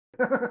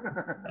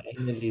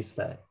Finally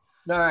start.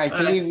 No,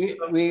 actually,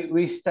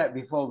 we start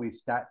before we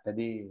start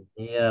today.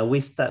 Yeah,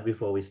 we start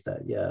before we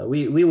start. Yeah,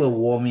 we were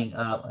warming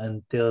up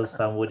until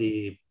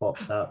somebody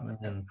pops up,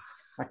 and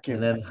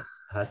then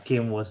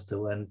Hakim was the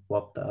one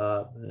popped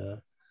up. Yeah.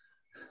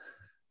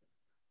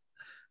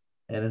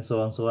 And then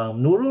so on.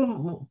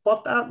 Nurul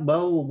popped up,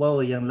 bau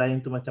yang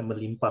lain tu macam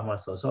melimpah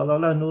masuk.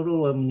 Seolah-olah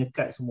Nurul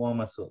menyekat semua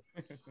masuk.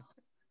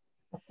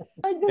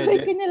 Aduh,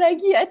 saya kena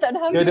lagi. I tak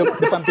dah habis. Dia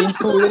depan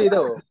pintu tadi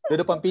tau. Dia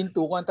depan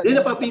pintu. Orang tak dia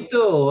depan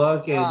pintu.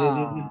 Okay.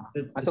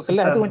 Dia masuk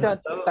kelas tu macam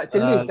tak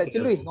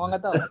celui. Orang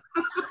kata.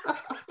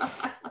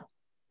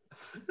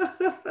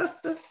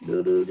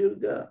 Nurul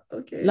juga.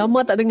 Okay. Lama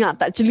tak dengar,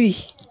 tak celui.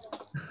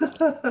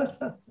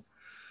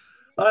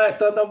 Alright,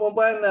 tuan-tuan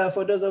perempuan,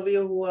 for those of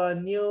you who are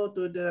new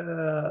to the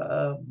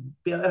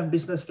PLF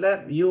Business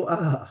Lab, you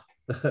are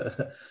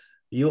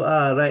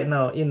right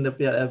now in the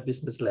PLF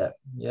Business Lab.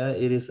 Yeah,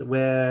 it is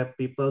where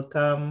people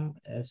come,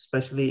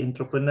 especially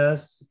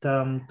entrepreneurs,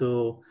 come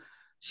to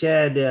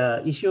share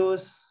their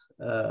issues,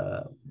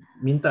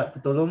 minta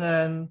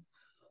pertolongan,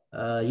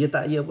 ya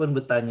tak ya pun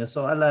bertanya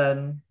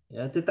soalan.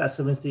 Ya, itu tak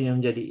semestinya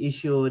menjadi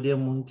isu, dia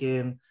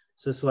mungkin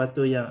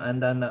sesuatu yang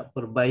anda nak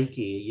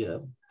perbaiki.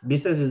 Ya.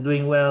 Business is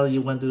doing well,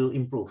 you want to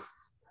improve.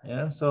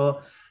 Yeah,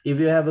 so if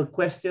you have a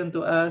question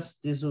to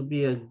us, this will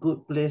be a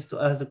good place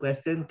to ask the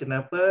question.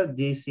 Kenapa?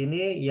 Di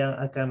sini yang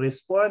akan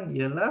respon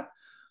ialah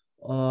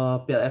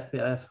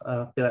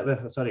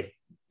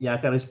yang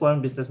akan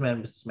respon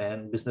businessman,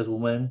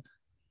 businesswoman,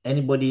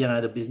 anybody yang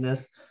ada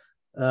business.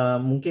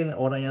 Mungkin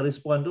orang yang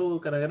respon tu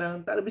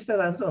kadang-kadang tak ada bisnes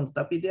langsung,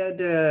 tapi dia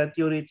ada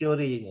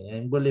teori-teorinya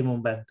yang boleh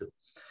membantu.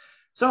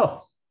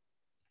 So,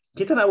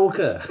 kita nak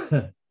buka.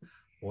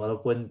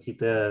 Walaupun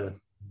kita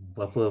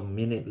berapa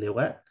minit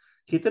lewat,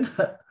 kita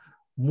nak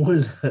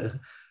mula.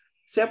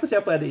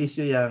 Siapa-siapa ada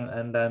isu yang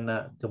anda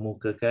nak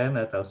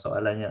kemukakan atau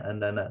soalan yang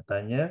anda nak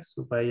tanya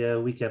supaya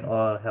we can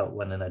all help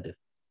one another.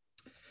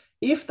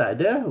 If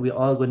tak ada, we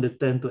all going to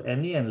turn to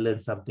Annie and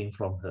learn something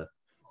from her.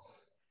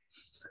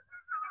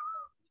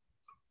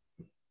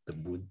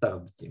 Terbuntar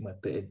bicik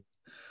mata Annie.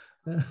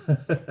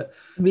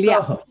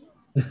 Beliak.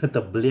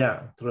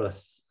 Terbeliak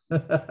terus.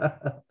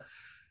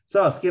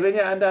 So,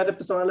 sekiranya anda ada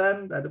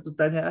persoalan, ada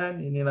pertanyaan,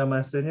 inilah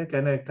masanya.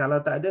 Kerana kalau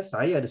tak ada,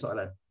 saya ada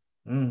soalan.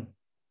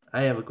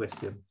 I have a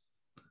question.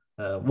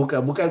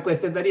 Bukan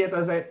question tadi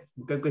atau saya?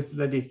 Bukan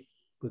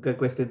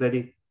question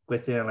tadi.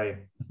 Question yang lain.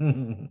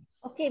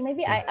 Okay,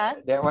 maybe I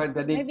ask. That one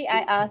tadi. Maybe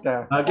I ask.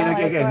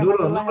 Okay.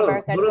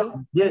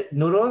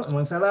 Nurul,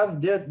 salam.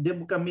 Dia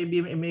bukan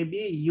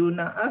maybe. You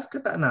nak ask ke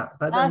tak nak?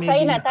 Tak ada maybe.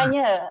 Saya nak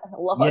tanya.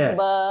 Allahu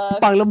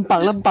Akbar.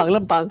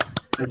 Lempang.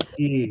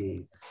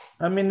 Okay.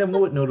 I'm in the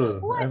mood, Nurul.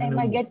 What am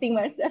I getting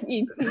myself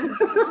into?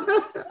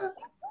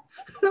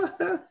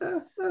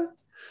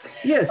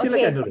 Yeah,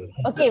 silakan Nurul.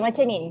 Okay,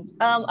 macam ni.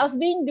 I've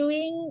been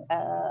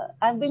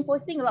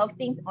posting a lot of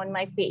things on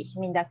my page,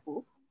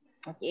 Mindaku.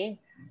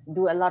 Okay,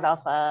 do a lot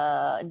of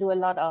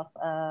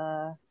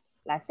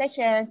live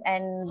sessions,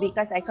 and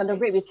because I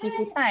collaborate with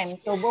people time,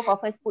 so both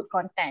of us put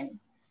content.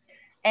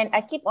 And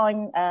I keep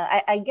on,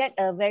 I get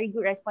a very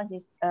good response.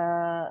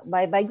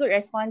 By good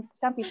response,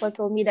 some people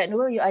told me that,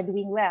 Nurul, you are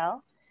doing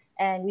well.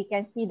 And we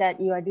can see that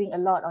you are doing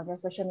a lot on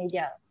your social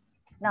media.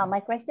 Now,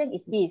 my question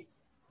is this.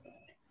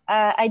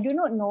 I do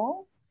not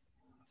know,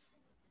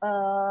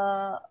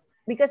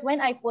 because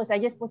when I post,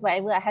 I just post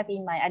whatever I have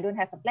in mind. I don't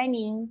have a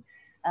planning.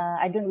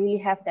 I don't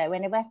really have that.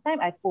 Whenever I have time,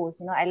 I post.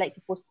 I like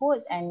to post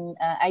quotes, and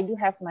I do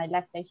have my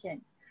live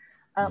session.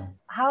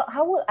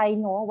 How will I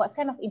know what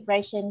kind of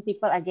impression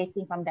people are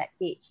getting from that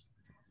page?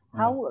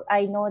 How will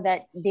I know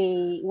that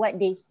what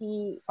they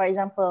see, for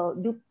example,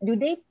 do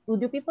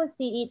people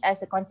see it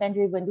as a content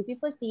driven? Do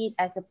people see it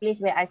as a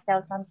place where I sell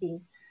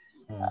something?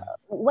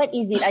 What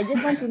is it? I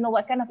just want to know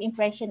what kind of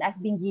impression I've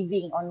been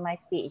giving on my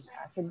page.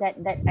 So that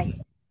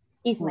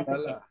is my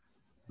question.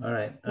 All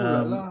right.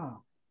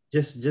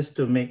 Just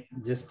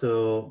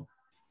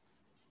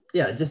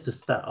to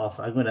start off,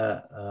 I'm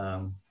gonna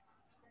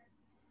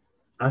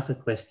ask a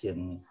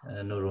question,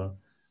 Nurul.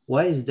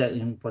 Why is that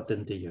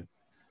important to you?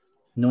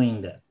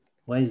 Knowing that.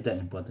 Why is that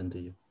important to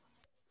you?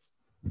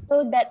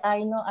 So that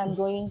I know I'm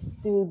going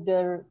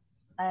to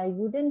I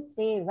wouldn't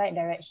say right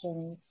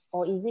direction,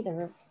 or is it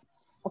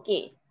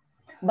okay.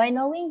 By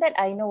knowing that,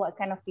 I know what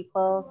kind of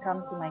people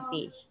come to my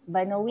page.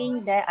 By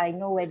knowing that, I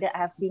know whether I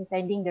have been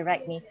sending the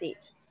right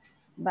message.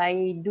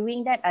 By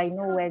doing that, I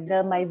know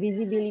whether my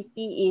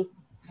visibility is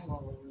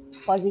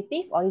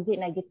positive or is it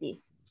negative.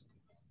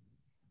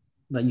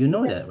 But you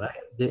know that, right?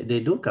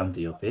 They do come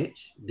to your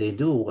page. They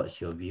do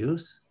watch your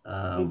views.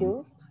 They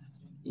do?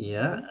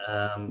 Yeah,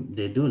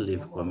 they do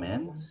leave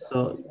comments.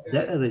 So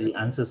that already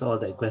answers all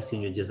that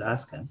question you just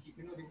asked.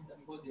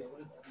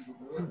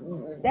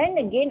 Then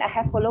again, I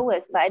have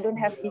followers, but I don't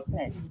have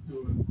business.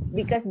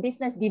 Because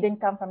business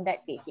didn't come from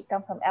that page. It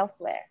comes from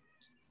elsewhere.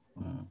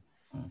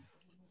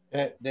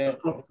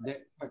 That's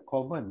quite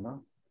common,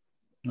 no?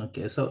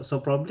 Okay, so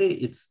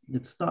probably it's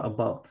not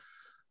about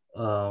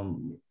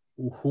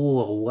who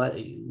or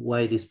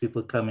why these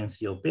people come and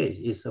see your page.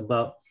 It's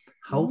about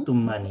how to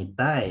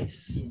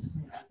monetize.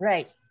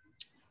 Right.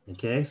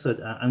 Okay, so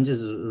I'm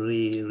just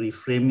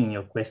reframing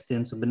your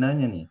question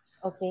sebenarnya ni.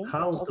 Okay.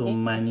 How to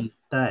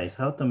monetize,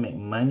 how to make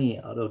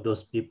money out of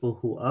those people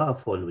who are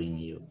following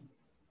you.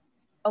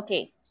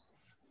 Okay.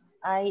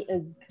 I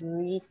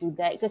agree to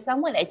that because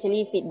someone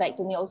actually feedback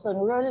to me also,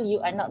 Nurul,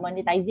 you are not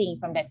monetizing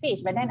from that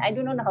page, but then I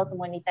don't know how to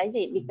monetize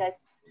it because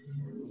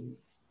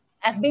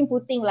I've been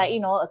putting like,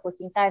 you know, a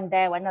coaching time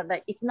there, whatnot,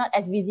 but it's not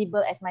as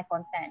visible as my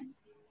content.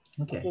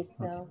 Okay.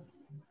 So.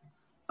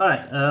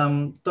 Alright,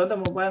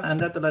 tuan-tuan dan puan,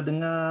 anda telah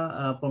dengar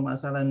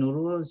permasalahan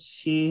Nurul.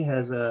 She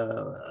has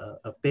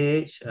a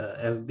page,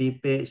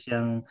 FB page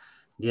yang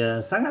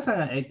dia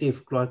sangat-sangat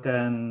aktif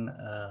keluarkan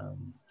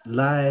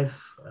live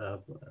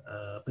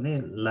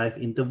live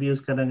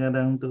interviews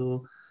kadang-kadang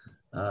tu,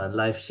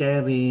 live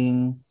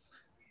sharing,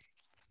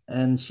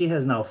 and she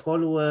has now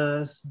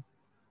followers.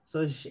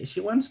 So she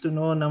wants to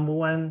know, number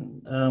one,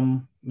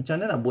 macam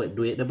mana nak buat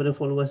duit daripada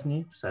followers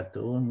ni,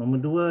 satu.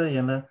 Nombor dua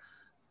ialah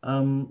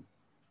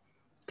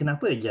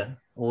kenapa je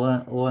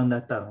orang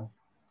datang?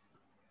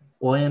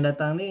 Orang yang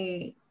datang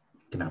ni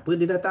kenapa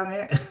dia datang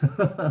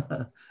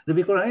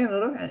Lebih kurang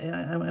Nurul?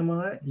 Am I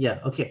right?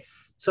 Yeah, okay.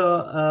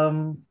 So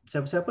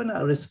siapa-siapa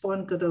nak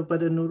respon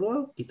kepada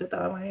Nurul, kita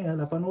tak ramai 8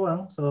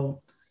 orang.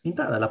 So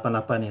mintalah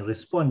 8 ni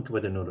respon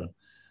kepada Nurul.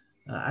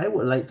 I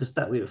would like to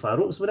start with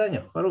Farouk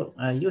sebenarnya. Farouk,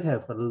 you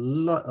have a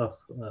lot of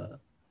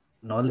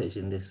knowledge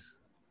in this.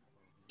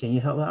 Can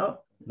you help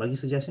out? Bagi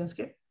suggestion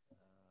sikit.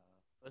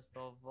 First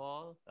of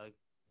all,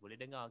 boleh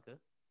dengar ke?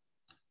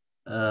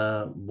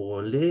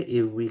 Boleh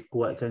if we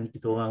kuatkan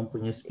kita orang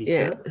punya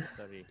speaker.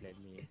 Sorry, let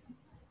me.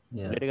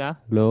 Yeah. Boleh dengar?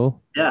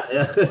 Hello? Ya.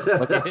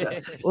 Okay.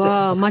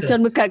 Wah,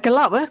 macam dekat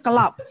kelab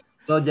kelab.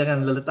 Kau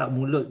jangan letak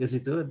mulut ke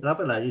situ. Tak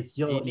apalah, it's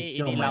your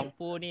Ini mic.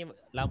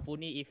 lampu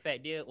ni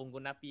efek dia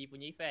unggun api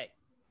punya efek.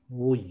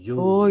 Oh yo.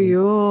 Oh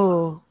yo.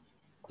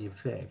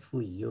 Efek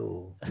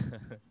fuyo.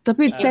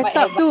 Tapi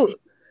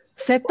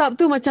setup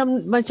tu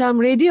macam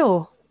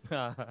radio.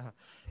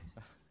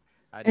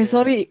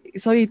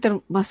 Sorry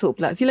termasuk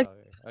pula. Silakan.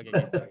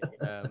 Okay.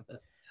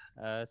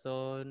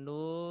 So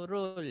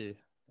Nurul,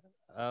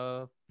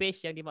 page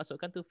yang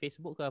dimaksudkan tu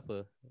Facebook ke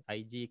apa?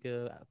 IG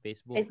ke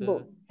Facebook ke?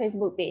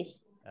 Facebook page.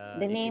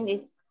 The name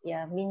is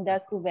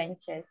Mindaku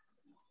Ventures.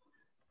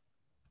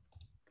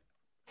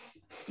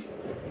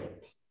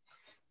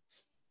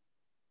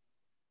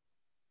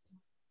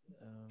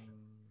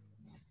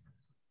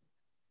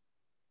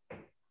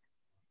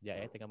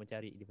 Tengah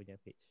mencari dia punya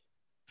page.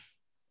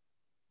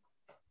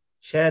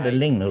 Share the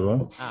link,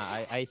 Nurul.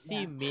 I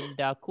see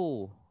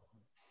Mindaku.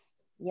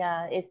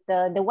 Yeah, it's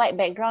the white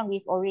background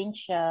with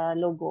orange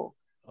logo.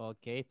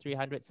 Okay,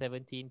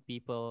 317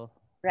 people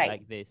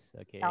like this.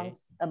 Okay.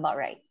 Sounds about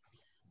right.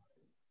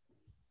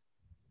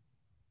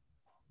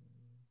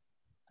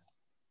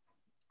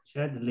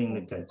 Share the link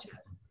dekat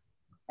chat.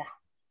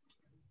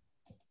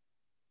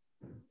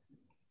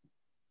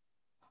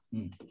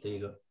 There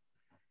you go.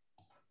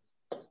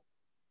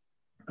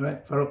 All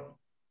right, Farouk.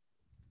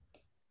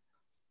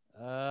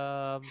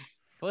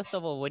 First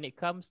of all, when it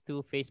comes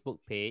to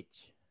Facebook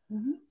page,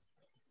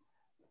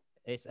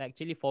 it's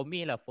actually for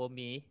me,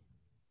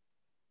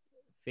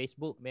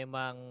 Facebook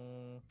memang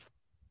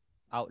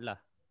out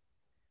lah.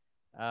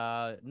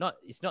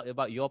 It's not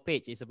about your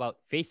page, it's about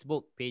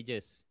Facebook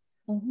pages.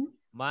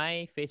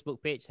 My Facebook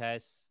page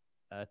has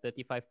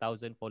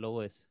 35,000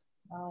 followers.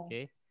 Wow.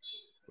 Okay.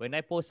 When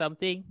I post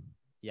something,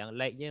 yang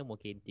like-nya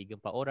mungkin 3-4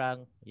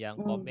 orang, yang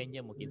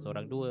komen-nya mungkin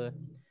 1-2.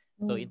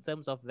 So in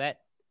terms of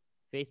that,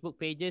 Facebook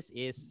pages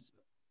is,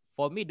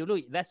 for me dulu,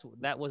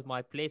 that was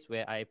my place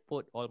where I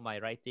put all my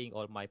writing,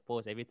 all my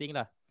posts, everything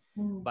lah.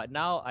 But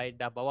now I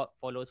dah bawa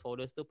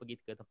followers tu pergi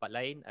ke tempat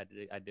lain,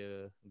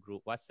 ada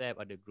group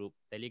WhatsApp, ada group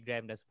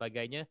Telegram dan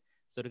sebagainya.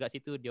 So dekat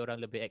situ dia orang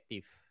lebih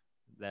aktif.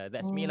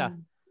 That's me lah.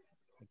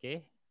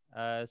 Okay.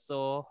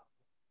 So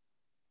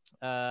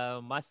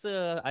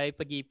masa I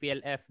pergi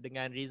PLF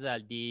dengan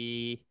Rizal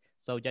di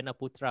Saujana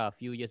Putra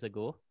few years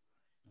ago,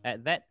 at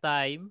that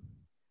time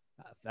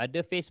ada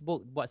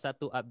Facebook buat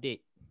satu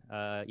update.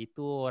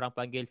 Itu orang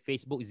panggil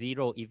Facebook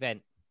Zero event.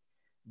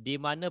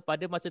 Di mana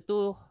pada masa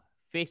tu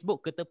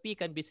Facebook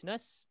ketepikan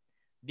business,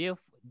 dia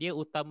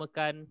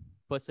utamakan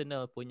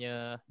personal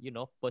punya,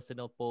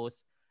 personal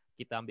post.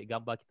 Kita ambil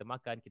gambar, kita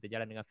makan, kita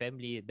jalan dengan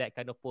family, that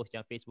kind of post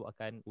yang Facebook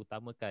akan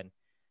utamakan.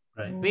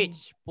 Right.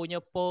 Page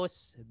punya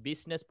post,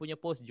 business punya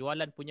post,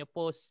 jualan punya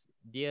post,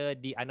 dia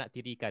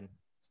dianaktirikan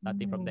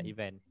starting from that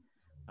event.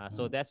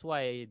 So that's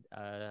why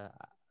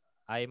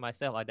I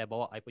myself ada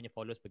bawa I punya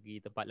followers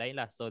pergi tempat lain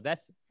lah. So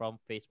that's from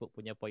Facebook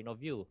punya point of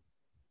view.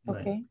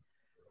 Okay.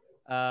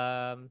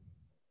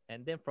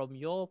 And then from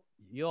your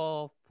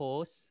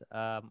post,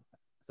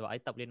 so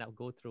I tak boleh nak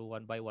go through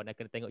one by one. I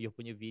kena tengok you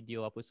punya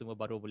video apa semua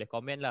baru boleh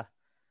komen lah.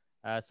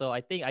 So I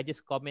think I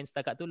just comment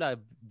setakat tu lah,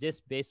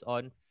 just based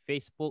on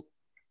Facebook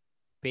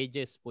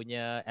pages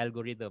punya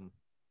algorithm.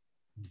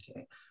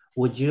 Okay.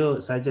 Would you,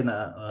 saja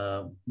nak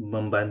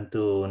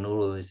membantu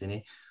Nurul di sini,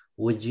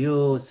 would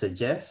you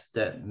suggest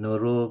that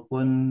Nurul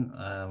pun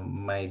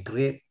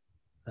migrate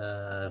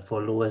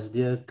followers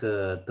dia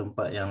ke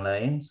tempat yang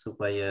lain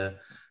supaya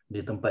di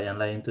tempat yang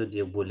lain tu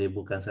dia boleh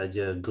bukan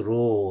saja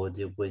grow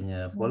dia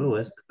punya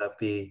followers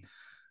tetapi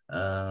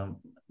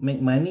make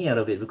money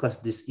out of it,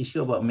 because this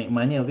issue about make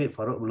money out of it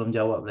Farouk belum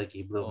jawab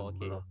lagi, belum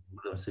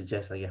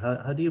suggest lagi.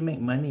 How do you make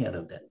money out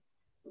of that?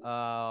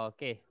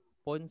 Okay,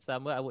 pun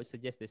sama, I would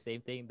suggest the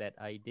same thing that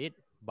I did,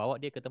 bawa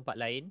dia ke tempat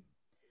lain.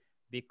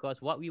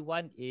 Because what we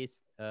want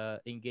is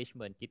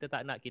engagement. Kita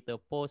tak nak kita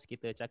post,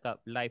 kita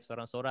cakap live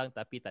seorang-seorang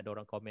tapi tak ada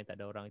orang komen,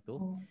 tak ada orang itu.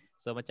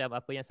 So macam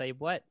apa yang saya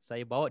buat,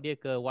 saya bawa dia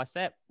ke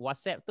WhatsApp.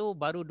 WhatsApp tu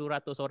baru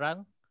 200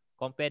 orang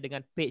compare dengan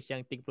page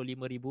yang 35,000.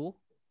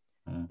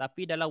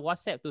 Tapi dalam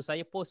WhatsApp tu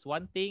saya post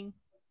one thing,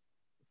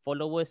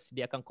 followers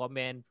dia akan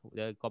komen,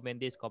 comment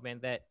this, comment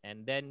that.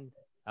 And then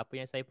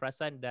apa yang saya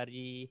perasan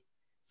dari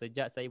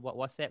sejak saya buat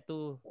WhatsApp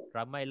tu,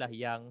 ramailah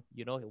yang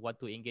want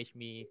to engage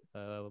me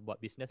buat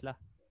business lah.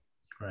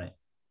 Right.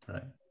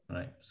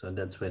 So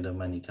that's where the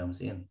money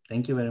comes in.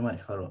 Thank you very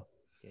much, Farouk.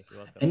 Okay,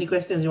 you're welcome. Any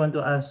questions you want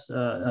to ask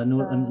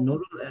Nurul?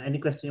 Any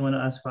question you want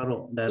to ask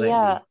Farouk directly?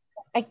 Yeah,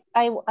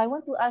 I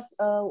want to ask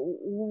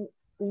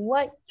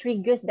what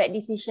triggers that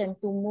decision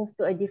to move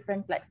to a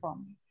different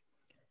platform?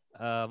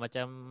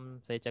 Macam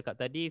saya cakap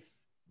tadi,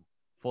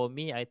 for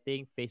me I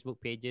think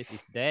Facebook pages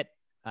is dead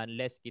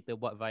unless kita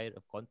buat viral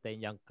content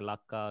yang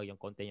kelakar,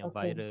 yang content yang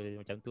viral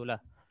macam tu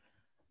lah.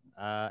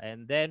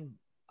 And then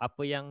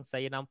apa yang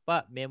saya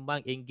nampak memang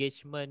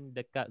engagement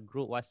dekat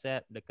group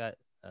WhatsApp, dekat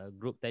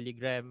group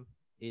Telegram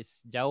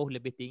is jauh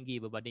lebih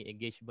tinggi berbanding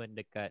engagement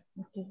dekat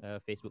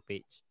Facebook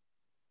page.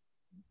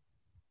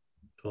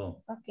 Cool.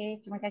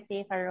 Okay, terima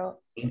kasih Farouk.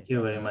 Thank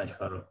you very much,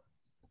 Farouk.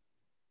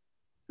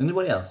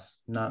 Anybody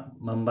else nak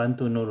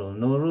membantu Nurul?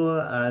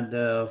 Nurul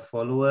ada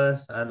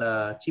followers,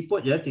 ada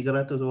ciput je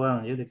 300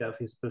 orang je dekat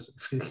Facebook.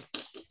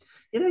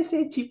 Did I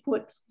say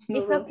ciput?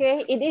 It's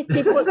okay. It is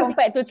ciput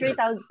compared to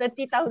 30,000.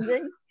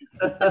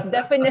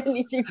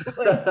 Definitely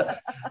ciput.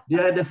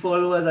 Dia ada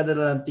followers ada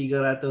dalam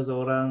 300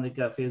 orang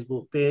dekat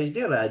Facebook page.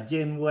 Dia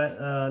rajin buat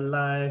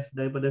live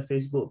daripada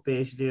Facebook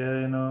page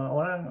dia.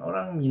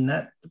 Orang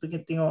minat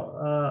pergi tengok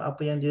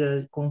apa yang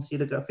dia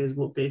kongsi dekat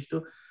Facebook page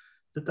tu.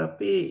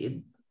 Tetapi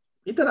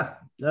itulah,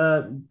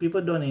 people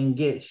don't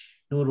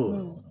engage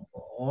Nurul.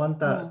 Orang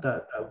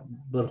tak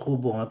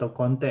berhubung atau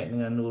kontak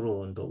dengan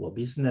Nurul untuk buat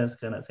bisnes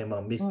ke, nak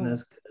sembang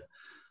bisnes ke.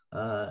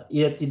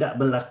 Ia tidak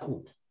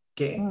berlaku.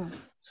 Okay.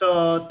 So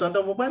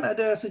tuan-tuan puan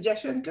ada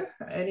suggestion ke?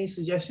 Any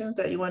suggestions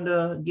that you want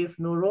to give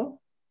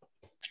Nurul?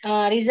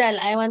 Rizal,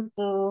 I want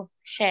to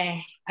share.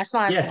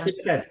 Asma. Yes,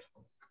 silakan.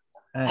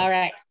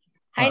 Alright.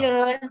 Hi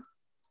Nurul.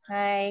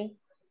 Hi.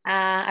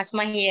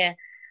 Asma here.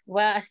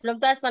 Well, sebelum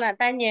tu Asma nak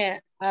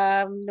tanya,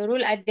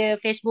 Nurul ada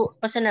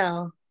Facebook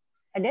personal?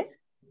 Ada?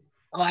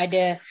 Oh,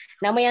 ada.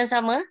 Nama yang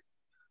sama?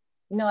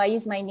 No, I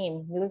use my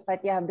name, Nurul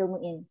Fatia Abdul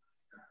Muin.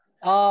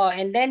 Oh,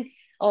 and then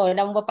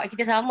nama bapak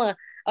kita sama.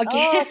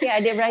 Okay. Oh, okay,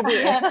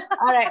 adik-beradik.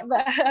 Alright.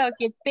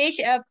 Okay,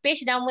 page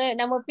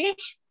nama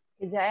page?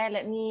 Kejap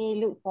let me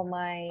look for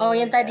my. Oh,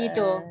 yang tadi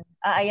tu.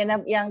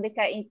 Yang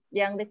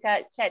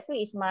dekat chat tu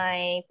is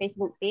my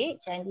Facebook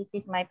page and this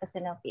is my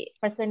personal page.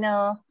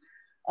 Personal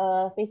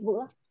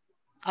Facebook lah.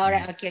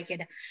 Alright, okay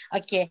dah.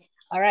 Okay.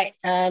 Alright,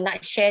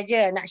 nak share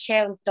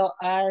untuk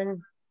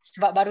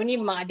sebab baru ni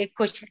memang ada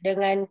coach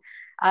dengan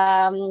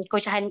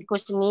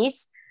coach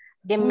Nis.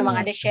 Dia memang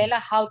ada share lah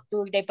how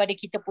to daripada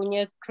kita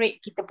punya create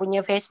kita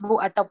punya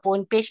Facebook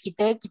ataupun page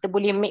kita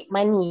boleh make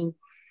money.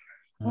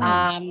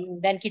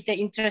 Dan kita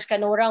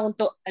interestkan orang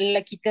untuk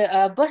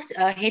kita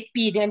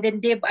happy dengan,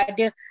 dan dia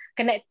ada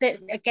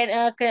connected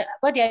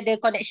dia ada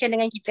connection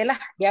dengan kita lah.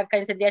 Dia akan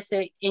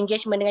sentiasa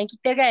engagement dengan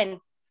kita kan.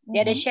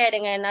 Dia ada share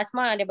dengan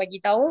Asma, dia bagi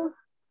tahu.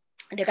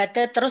 Dia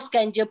kata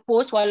teruskan je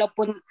post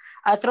walaupun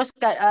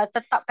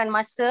tetapkan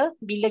masa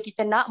bila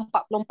kita nak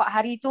 44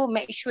 hari tu,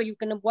 make sure you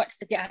kena buat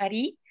setiap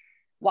hari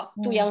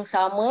waktu yang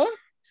sama,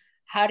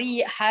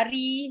 hari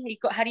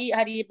ikut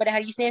hari pada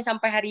hari Isnin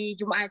sampai hari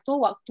Jumaat tu,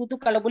 waktu tu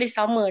kalau boleh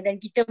sama, dan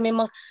kita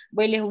memang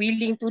boleh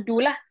willing to do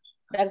lah.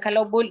 Dan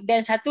kalau boleh,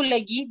 dan satu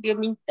lagi dia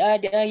minta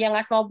yang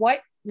Asma buat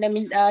dan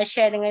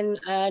share dengan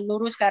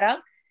Nurul sekarang,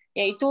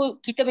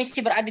 iaitu kita mesti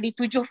berada di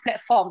 7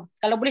 platform.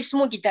 Kalau boleh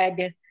semua kita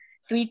ada.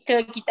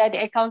 Twitter kita ada,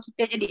 account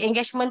kita, jadi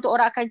engagement tu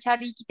orang akan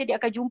cari kita, dia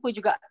akan jumpa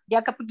juga,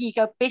 dia akan pergi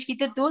ke page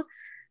kita tu.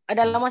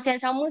 Dalam masa yang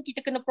sama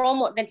kita kena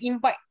promote dan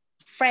invite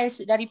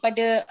friends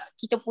daripada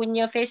kita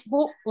punya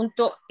Facebook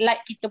untuk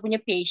like kita punya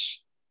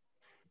page.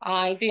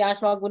 Itu yang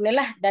Asma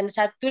gunalah. Dan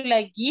satu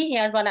lagi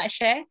yang Asma nak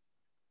share,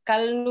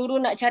 kalau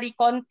Nurul nak cari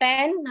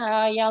konten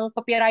yang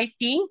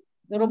copywriting,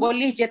 Nurul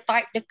boleh je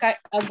type dekat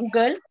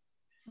Google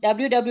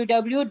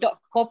www.copyai.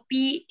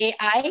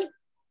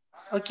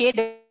 Okay,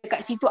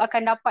 dekat situ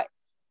akan dapat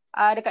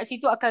dekat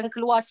situ akan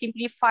keluar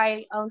simplify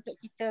untuk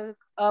kita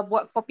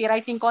buat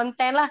copywriting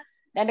content lah.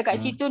 Dan dekat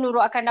situ Nurul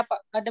akan dapat,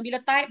 dan bila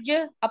type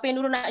je apa yang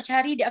Nurul nak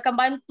cari, dia akan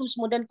bantu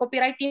semua, dan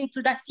copywriting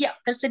sudah siap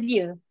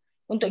tersedia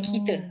untuk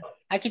kita.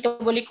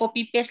 Kita boleh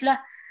copy paste lah,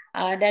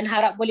 dan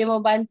harap boleh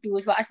membantu.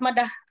 Sebab Asma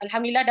dah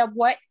alhamdulillah dah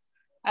buat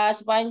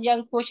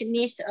sepanjang coach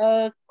Nis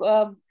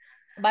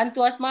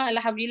bantu Asma,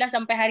 alhamdulillah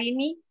sampai hari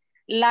ni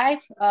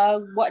live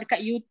buat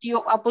dekat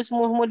YouTube apa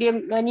semua dia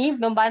ni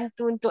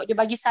membantu untuk dia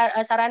bagi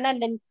saranan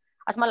dan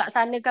Asma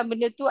laksanakan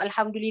benda tu,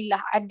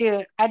 alhamdulillah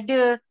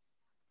ada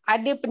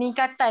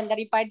peningkatan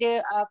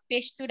daripada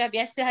page tu. Dah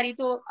biasa hari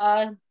tu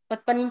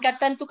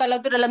peningkatan tu kalau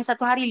tu dalam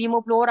satu hari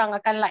 50 orang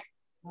akan like.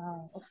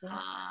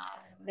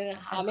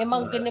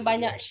 Memang kena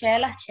banyak share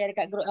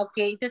dekat grup.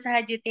 Okey, itu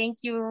sahaja.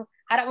 Thank you.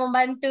 Harap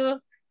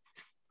membantu.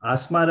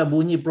 Asma dah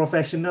bunyi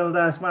profesional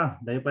dah Asma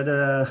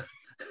daripada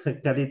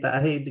kali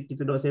terakhir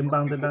kita duk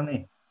sembang tentang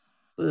ni.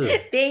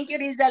 Thank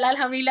you Rizal,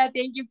 alhamdulillah.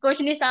 Thank you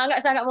coach ni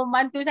sangat-sangat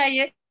membantu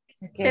saya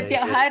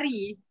setiap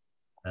hari.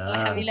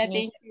 Alhamdulillah,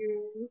 thank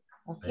you.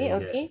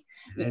 Okay.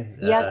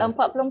 Yang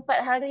 44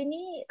 hari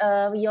ni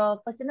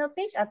your personal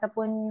page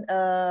ataupun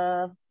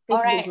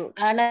Facebook group?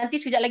 Nanti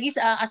sekejap lagi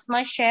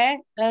Asma share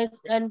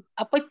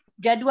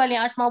jadual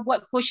yang Asma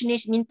buat, coach ni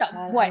minta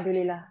buat.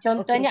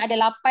 Contohnya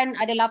ada 8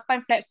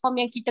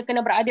 platform yang kita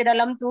kena berada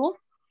dalam tu.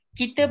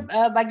 Kita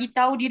bagi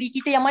tahu diri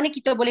kita yang mana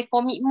kita boleh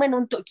komitmen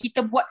untuk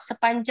kita buat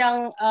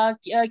sepanjang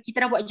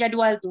kita dah buat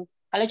jadual tu.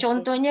 Kalau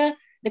contohnya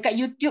dekat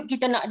YouTube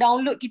kita nak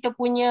download kita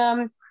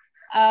punya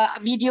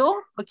video,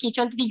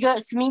 contoh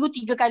seminggu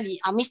 3 kali.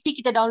 Mesti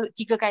kita download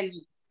 3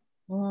 kali.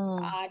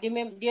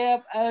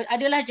 Dia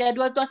adalah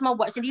jadual tu Asma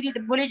buat sendiri.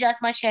 Boleh je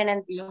Asma share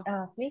nanti.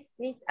 Please.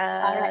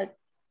 Alright.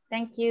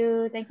 Thank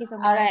you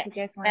so much. Alright.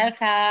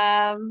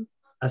 Welcome.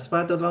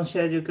 Asma tolong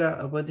share juga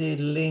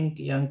link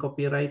yang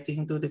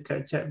copywriting tu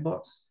dekat chat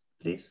box,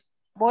 please.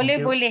 Boleh.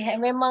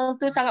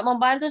 Memang tu sangat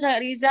membantu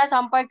sangat Riza.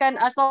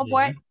 Sampaikan Asma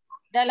buat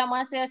dalam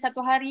masa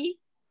satu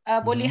hari.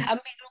 Boleh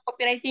ambil dulu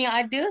copywriting yang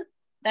ada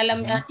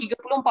dalam 30-40.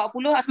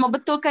 Asma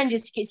betulkan je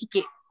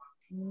sikit-sikit.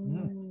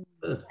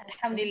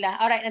 Alhamdulillah.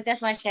 Alright, nanti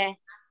Asma share.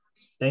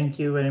 Thank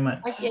you very much.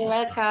 Okay,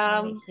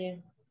 welcome.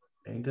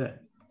 Very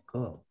good.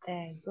 Cool.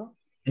 Go.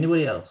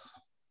 Anybody else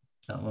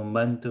nak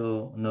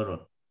membantu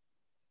Nurul?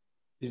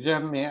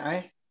 May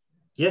I?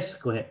 Yes,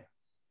 go ahead.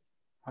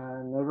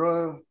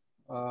 Nurul,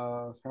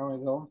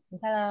 Assalamualaikum.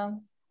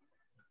 Salam.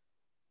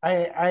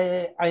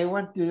 I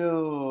want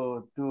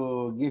to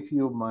give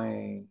you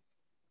my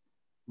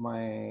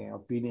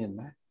opinion,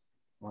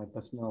 my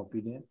personal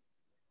opinion.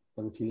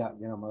 Kalau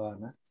silap jangan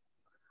marah.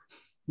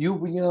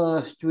 You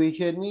punya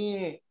situation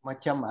ni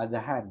macam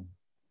Adhan.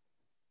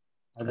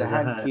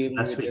 Adhan came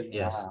last week,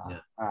 yes.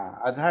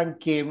 Adhan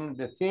came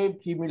the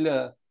same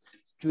similar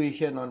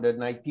situation on the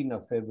 19th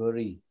of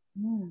February.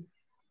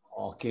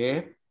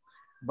 Okay.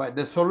 But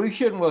the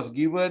solution was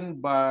given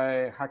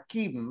by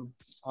Hakim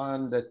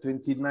on the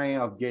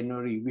 29th of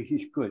January, which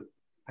is good.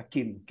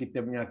 Hakim, kita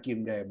punya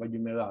Hakim dia, baju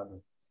merah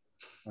tu.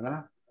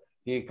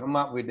 He come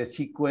up with the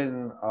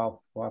sequence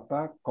of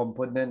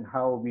component,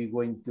 how we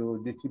going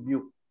to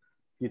distribute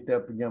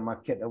kita punya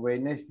market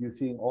awareness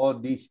using all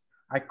these.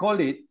 I call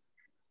it,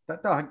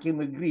 tak tahu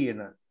Hakim agree or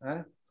not,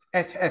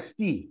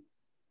 SST.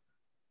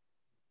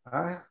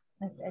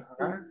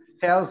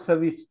 Sell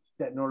Service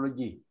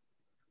Technology.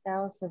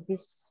 Sell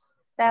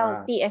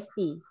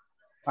TST.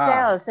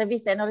 Sell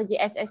Service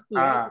Technology SST.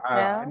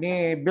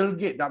 Ni Bill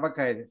Gates tak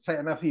pakai,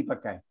 Syed Nafi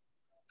pakai.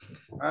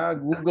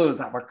 Google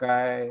tak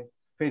pakai,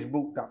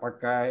 Facebook tak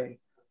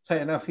pakai,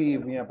 Syed Nafi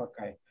punya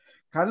pakai.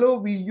 Kalau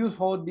we use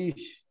all this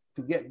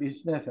to get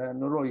business,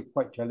 Nurul, is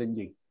quite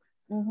challenging.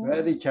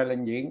 Very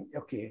challenging.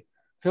 Okay.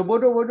 So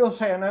bodoh-bodoh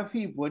Syed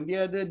Nafi pun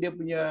dia ada dia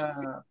punya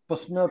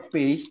personal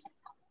page.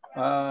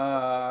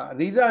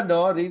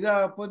 Riza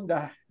pun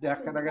dah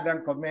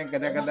kadang-kadang komen,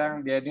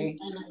 kadang-kadang dia ni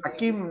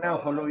Hakim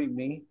now following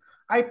me.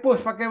 I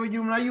post pakai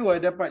baju Melayu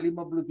dapat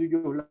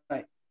 57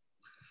 like.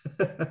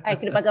 I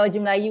kena pakai baju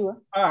Melayu.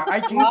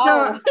 I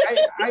cerita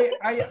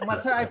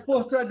masa I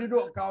post tu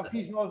duduk kat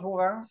office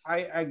seorang.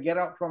 I get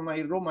out from my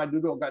room, I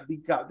duduk kat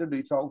tingkap tu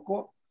di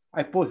Sokok.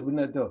 I post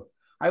benda tu.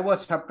 I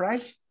was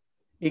surprised.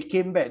 It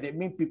came back. That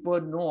means people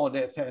know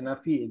that Syed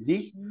Nafi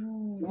exists.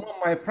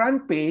 My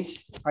front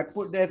page, I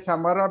put there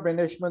Samara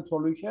Management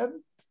Solution.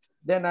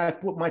 Then I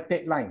put my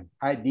tagline.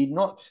 I did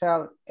not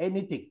sell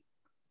anything.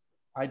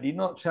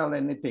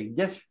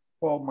 Just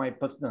for my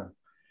personal.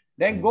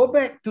 Then go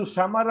back to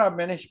Samara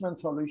Management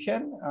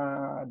Solution.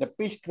 The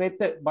page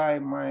created by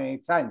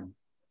my son.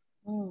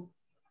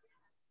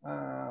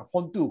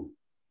 Fontu.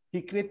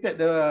 He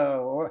created the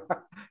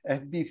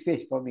FB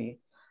page for me.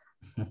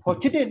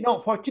 Fortunate,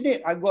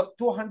 I got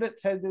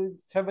 275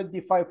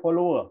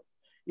 followers.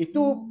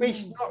 Itu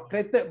page not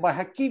created by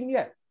Hakim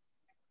yet,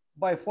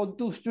 by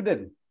Fontu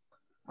student.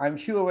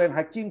 I'm sure when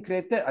Hakim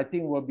created, I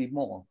think will be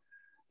more.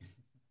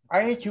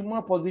 I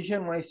cuma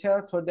position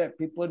myself so that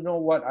people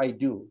know what I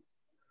do.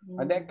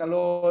 And then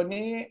kalau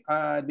ni,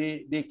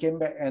 they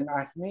came back and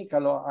asked me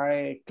kalau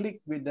I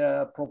click with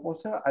the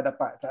proposal, I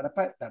dapat, tak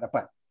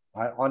dapat.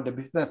 On the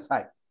business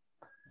side.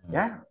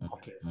 Yeah?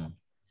 Okay.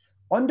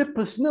 On the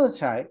personal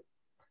side,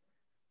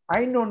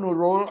 I know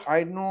Nurul,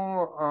 I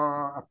know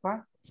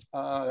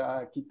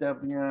kita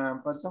punya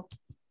apa tu?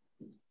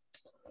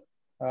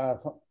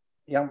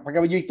 Yang pakai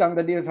baju hitam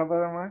tadi siapa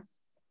nama?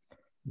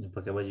 Yang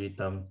pakai baju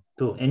hitam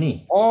tu,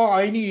 Annie. Oh,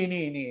 ini.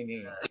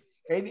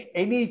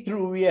 Any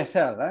through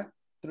VSL,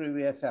 through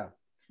VSL.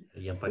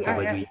 Yang pakai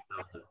baju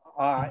hitam.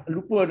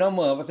 Lupa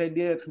nama pasal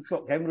dia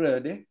tutup kamera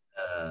dia.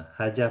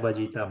 Hajah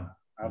baju hitam.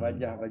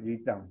 Hajah baju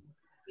hitam.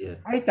 Yeah.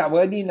 I tak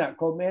berani nak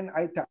komen,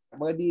 I tak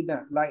berani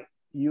nak like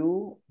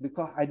you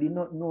because I did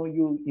not know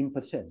you in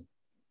person.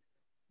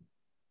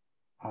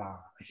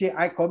 See,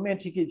 I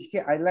comment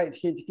sikit-sikit, I like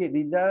sikit-sikit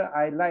Rizal,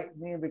 I like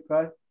ni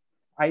because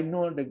I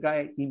know the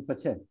guy in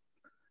person.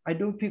 I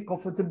don't feel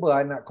comfortable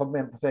I nak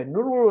comment pasal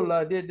Nurul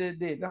lah, dia.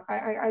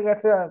 I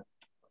rasa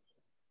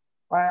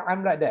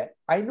I'm like that.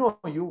 I know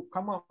you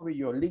come up with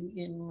your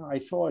LinkedIn, I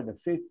saw the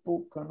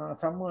Facebook, kena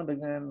sama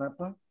dengan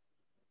apa?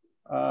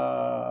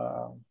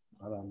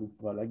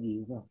 Lupa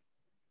lagi.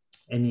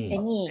 Any.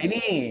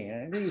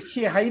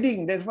 She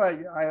hiding, that's why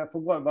I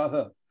forgot about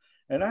her.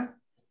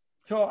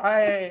 So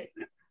I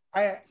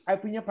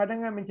punya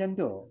pandangan macam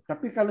tu.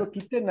 Tapi kalau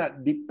kita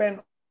nak depend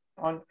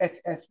on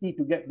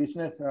SST to get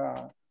business,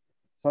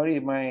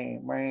 sorry,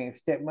 my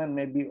statement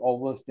may be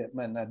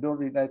overstatement. I don't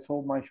rely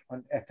so much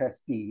on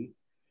SST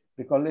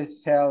because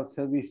let's sell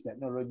service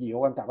technology.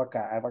 Orang tak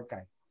pakai, I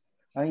pakai.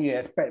 And you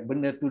expect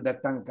benda tu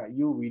datang kat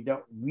you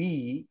without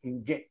we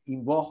get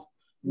involved,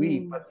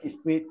 we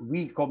participate,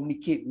 we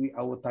communicate with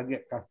our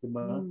target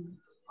customer.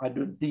 I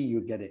don't think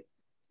you get it.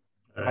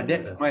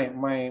 That's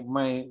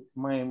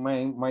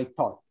my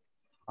thought.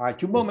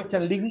 Cuma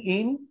macam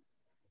LinkedIn,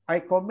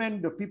 I comment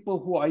the people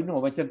who I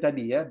know. Macam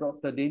tadi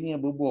Dr. Daniel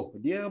Boboh,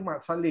 dia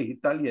Mak Saleh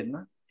Italian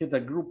lah.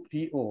 Kita group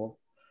PO.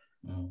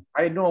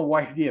 I know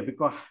wife dia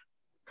because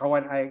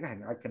kawan I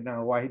kan, I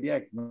kenal wife dia,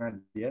 I kenal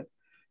dia.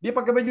 Dia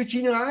pakai baju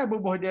Cina,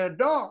 Boboh dia,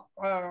 Dok,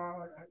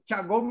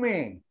 Cak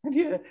Gomeng.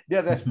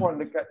 Dia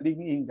respon dekat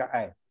LinkedIn kat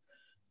I.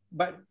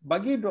 But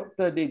bagi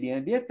Dr.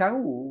 Daniel, dia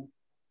tahu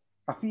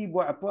Hafiz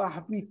buat apa,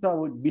 Hafiz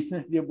tahu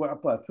bisnes dia buat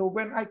apa. So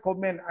when I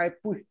comment, I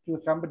push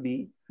to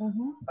somebody,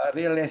 a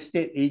real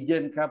estate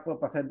agent ke apa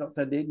pasal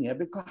Dr. Daniel,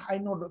 because I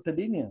know Dr.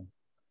 Daniel.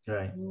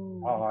 Right.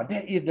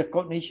 That is the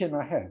cognition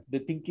I have,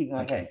 the thinking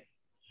I have.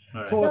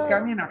 Right. So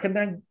sekarang ni nak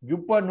kena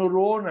jumpa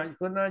Nurul,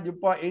 nak kena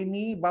jumpa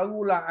Amy,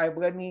 barulah I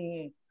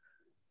berani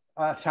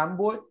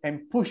sambut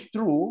and push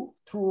through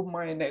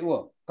my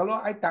network.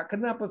 Kalau I tak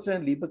kena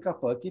personally,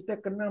 berkata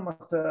kita kena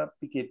masa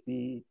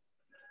PKP,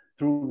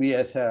 through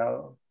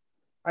VSL,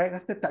 I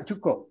rasa tak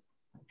cukup.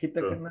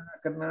 Kita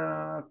kena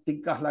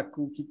tingkah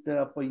laku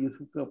kita, apa you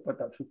suka, apa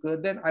tak suka.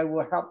 Then I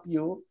will help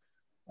you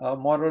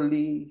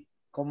morally,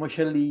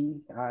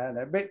 commercially.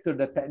 Back to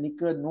the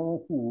technical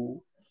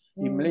know-who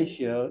in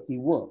Malaysia, it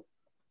work.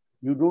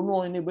 You don't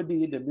know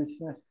anybody in the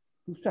business,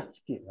 susah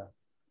sikit lah.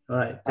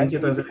 Alright, thank you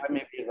Tuan Syed.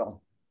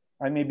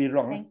 I may be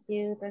wrong. Thank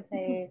you, Tuan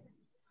Syed.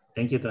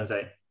 Thank you Tuan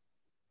Syed.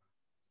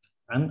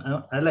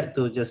 I like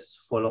to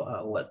just follow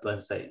up what Tuan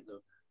Syed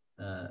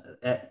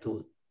add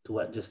to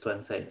what just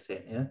Tuan Syed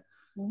said,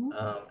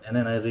 and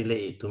then I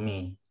relate it to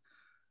me.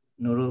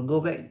 Nurul, go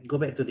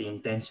back to the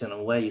intention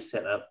of why you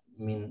set up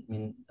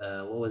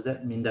what was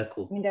that?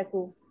 Mindaku.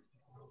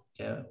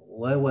 Okay.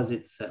 Why was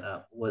it set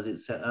up? Was it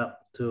set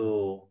up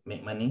to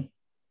make money?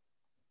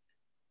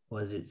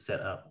 Why was it set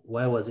up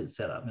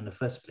in the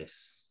first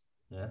place?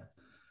 Yeah.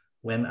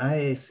 When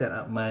I set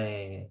up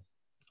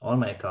all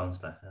my accounts,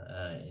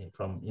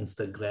 from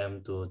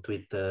Instagram to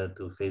Twitter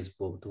to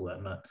Facebook to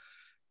whatnot,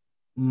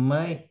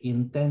 my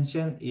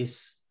intention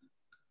is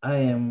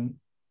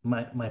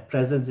my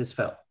presence is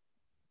felt.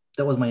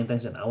 That was my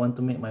intention. I want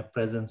to make my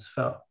presence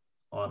felt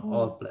on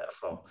all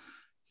platforms.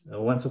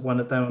 Once upon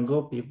a time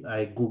ago,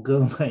 I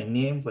Googled my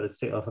name for the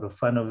sake of the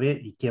fun of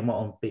it. It came out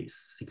on page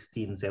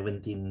 16,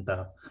 17,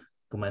 entah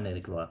kemana dia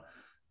keluar.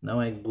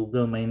 Now I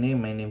Google my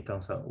name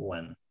comes out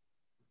 1.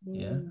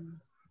 Yeah,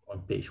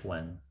 on page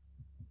 1.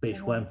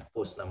 Page 1,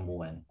 post number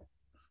 1.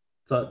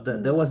 So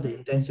that was the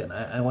intention.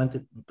 I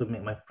wanted to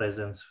make my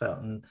presence felt.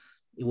 And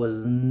it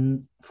was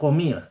for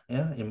me,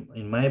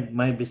 in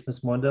my business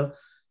model,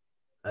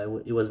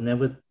 it was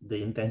never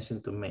the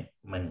intention to make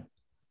money.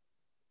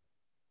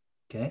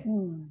 Okay.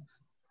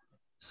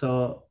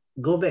 So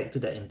go back to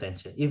that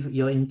intention. If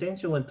your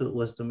intention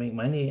was to make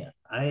money,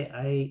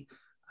 I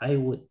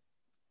would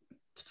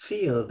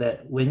feel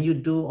that when you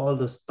do all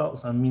the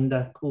stocks on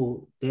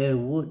Mindaku, there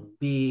would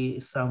be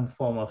some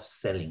form of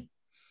selling.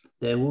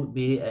 There would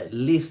be at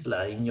least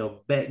in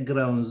your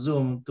background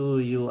Zoom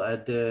you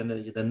ada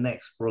the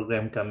next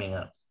program coming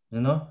up.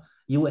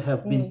 You would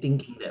have been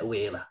thinking that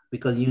way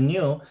because you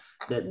knew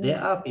that there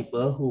are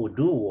people who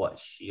do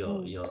watch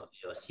your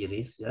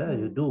series.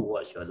 You do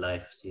watch your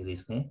live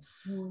series.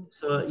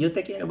 So you're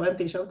taking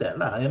advantage of that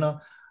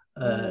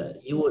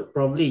you would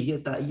probably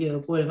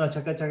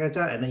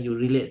cakap, and then you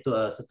relate to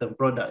a certain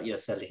product you're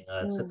selling,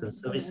 certain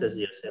services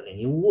you're selling.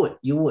 You would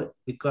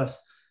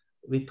because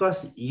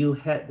you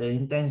had the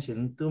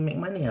intention to make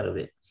money out of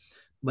it,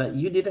 but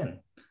you didn't.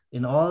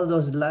 In all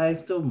those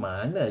live tu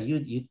mana you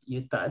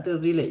tak ada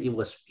relate. It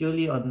was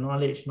purely on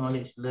knowledge,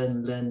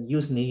 learn. You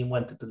sendiri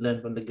wanted to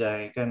learn from the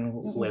guy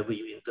whoever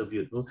you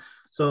interviewed.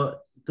 So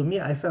to me,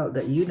 I felt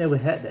that you never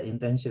had that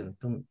intention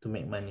to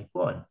make money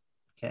pun.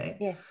 Okay.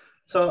 Yes.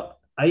 So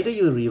either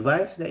you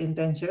revise the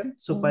intention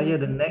supaya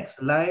the next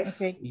live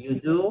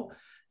you do,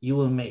 you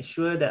will make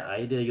sure that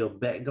either your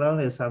background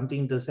has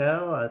something to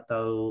sell,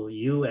 atau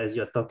you as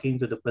you're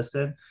talking to the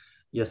person,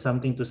 you're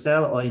something to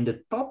sell, or in the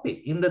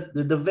topic, in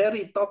the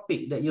very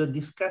topic that you're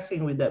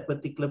discussing with that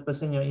particular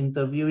person you're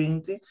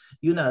interviewing,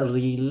 you not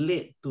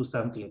relate to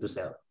something to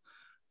sell.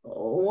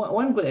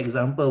 One good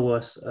example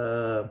was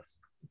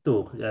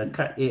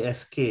Cut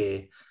ASK,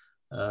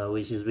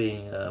 which is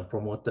being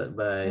promoted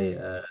by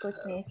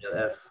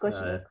PLF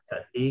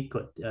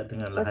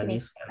dengan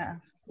Lahanis kan.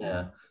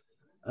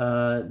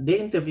 They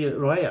interviewed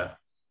Roya,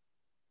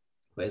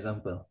 for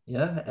example,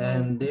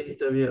 and they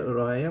interviewed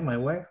Roya, my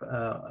wife,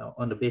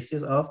 on the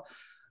basis of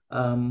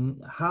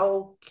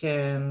how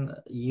can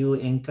you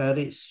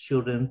encourage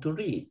children to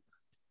read?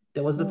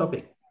 That was the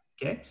topic.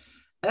 Okay,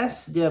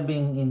 as they are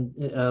being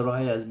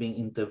Roya is being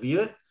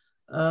interviewed,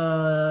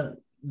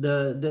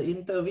 the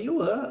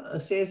interviewer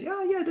says,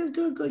 yeah, that's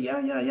good,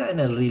 and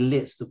it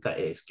relates to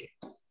KSK.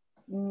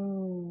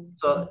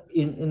 So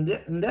in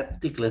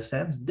that particular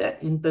sense, that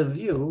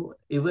interview,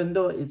 even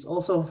though it's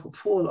also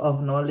full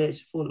of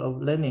knowledge, full of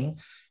learning,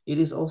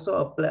 it is also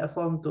a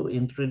platform to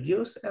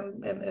introduce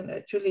and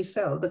actually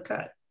sell the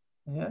card,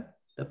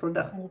 the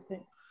product.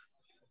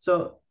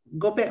 So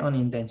go back on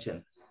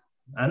intention.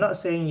 I'm not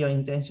saying your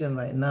intention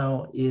right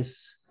now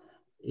is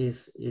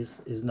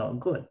not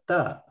good.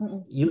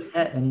 You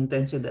had an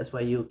intention, that's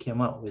why you came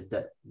up with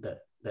that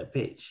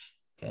page.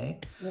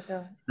 Okay.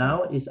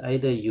 Now it's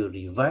either you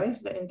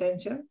revise the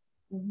intention,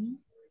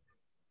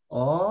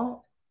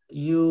 or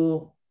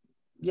you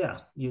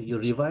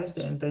revise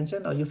the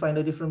intention, or you find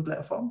a different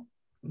platform.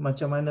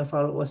 Macam mana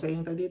Farouk was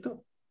saying tadi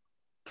tu.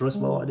 Terus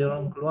bawa dia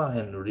orang keluar,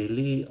 and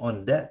really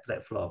on that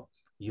platform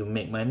you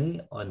make money.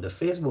 On the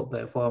Facebook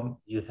platform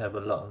you have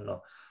a lot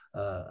of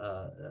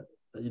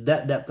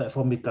that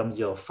platform becomes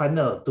your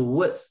funnel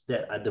towards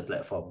that other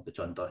platform,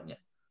 contohnya.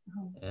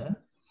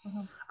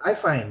 I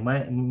find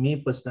me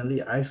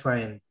personally, I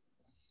find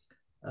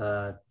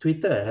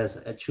Twitter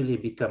has actually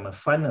become a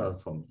funnel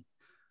for me.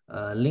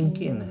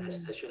 LinkedIn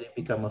has actually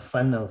become a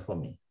funnel for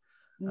me.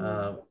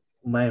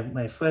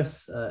 My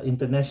first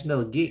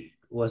international gig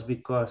was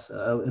because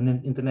an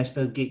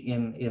international gig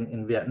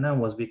in Vietnam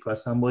was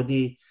because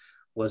somebody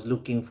was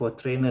looking for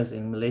trainers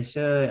in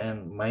Malaysia,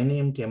 and my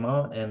name came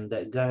out, and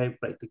that guy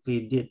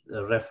practically did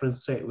a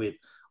reference check with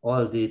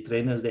all the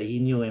trainers that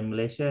he knew in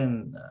Malaysia,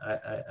 and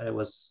I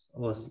was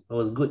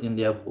good in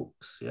their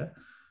books.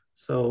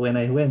 So when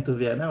I went to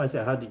Vietnam, I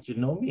said, "How did you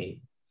know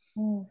me?"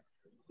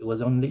 It was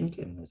on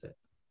LinkedIn. I said.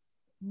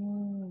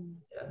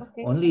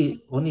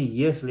 Only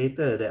years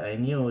later that I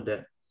knew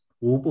that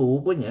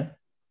rupanya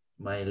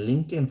my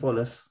LinkedIn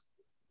followers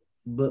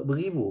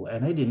beribu,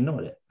 and I didn't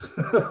know that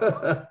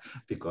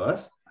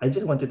because I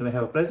just wanted to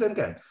have a presence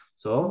kan.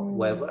 So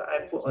whatever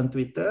I put on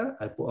Twitter,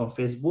 I put on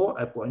Facebook,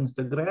 I put on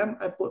Instagram,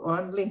 I put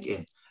on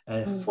LinkedIn,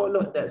 and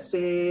followed that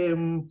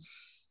same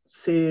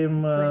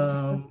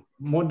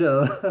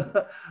model,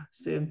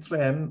 same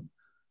trend.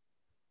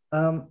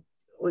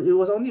 It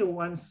was only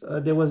once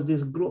there was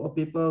this group of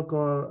people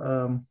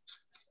called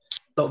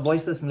Top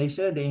Voices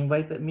Malaysia. They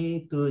invited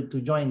me to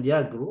join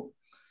their group,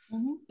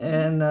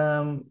 and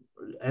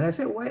I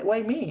said, why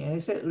me? And I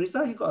said,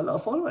 Rizal, you got a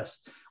lot of followers.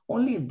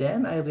 Only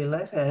then I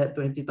realized I had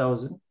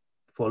 20,000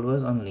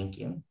 followers on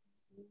LinkedIn.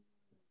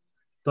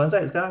 Tuan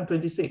Syed, sekarang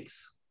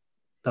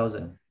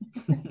 26,000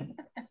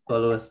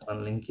 followers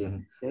on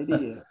LinkedIn.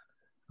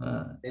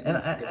 And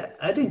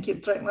I didn't keep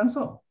track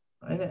langsung.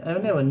 I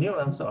never knew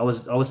langsung. I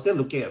was still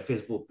looking at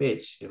Facebook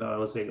page. I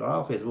was saying,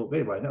 Facebook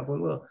page, banyak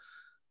follower.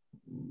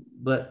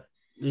 But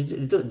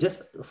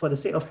just for the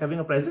sake of having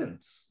a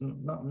presence,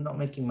 not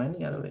making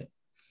money out of it.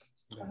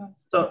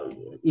 So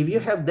if you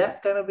have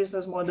that kind of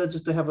business model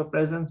just to have a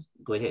presence,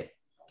 go ahead.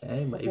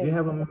 Okay, but if you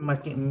have a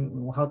market,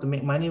 how to make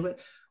money with,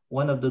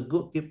 one of the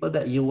good people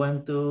that you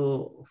want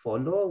to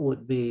follow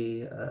would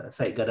be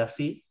Syed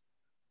Gaddafi,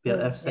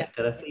 PLF Syed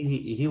Gaddafi.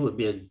 He would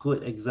be a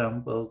good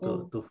example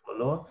to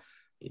follow,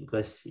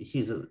 because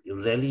he's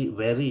really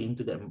very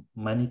into that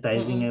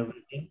monetizing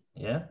everything.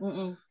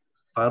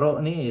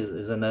 Farouk ni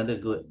is another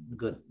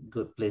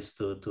good place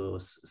to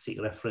seek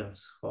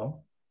reference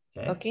for.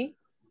 Okay.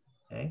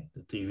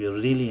 If you're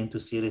really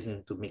serious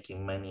into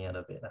making money out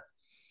of it.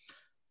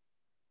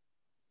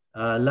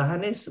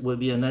 Lahanis will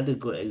be another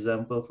good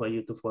example for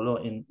you to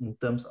follow in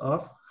terms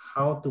of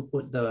how to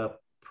put the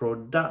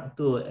product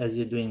to as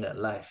you're doing that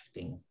live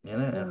thing,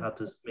 and how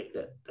to make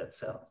that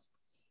sell.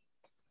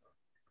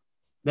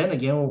 Then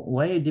again,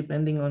 why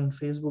depending on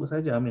Facebook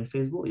saja? I mean,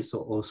 Facebook is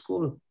so old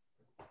school.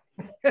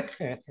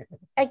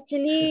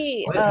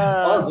 Actually, we've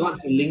all gone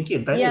to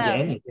LinkedIn. Tanya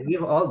Jenny, we've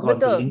all gone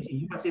to LinkedIn.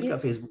 You masih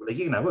dekat Facebook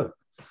lagi, kenapa?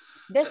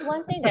 That's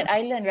one thing that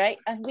I learned, right?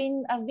 I've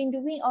been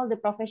doing all the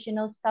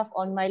professional stuff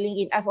on my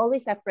LinkedIn. I've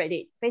always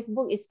separated.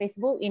 Facebook is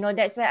Facebook.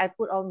 That's where I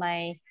put all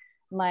my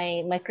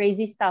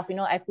crazy stuff.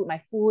 I put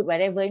my food,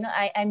 whatever.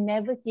 I'm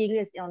never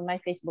serious on my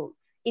Facebook.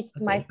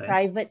 It's my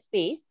private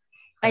space.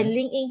 And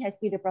LinkedIn has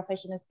been the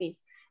professional space.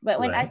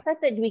 But when I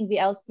started doing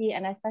VLC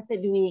and I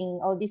started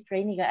doing all this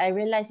training, I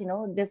realized,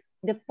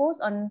 the post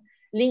on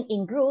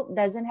LinkedIn group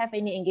doesn't have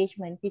any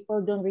engagement.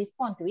 People don't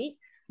respond to it.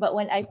 But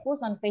when I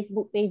post on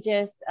Facebook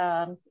pages,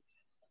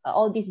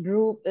 all these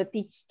group,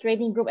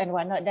 training group and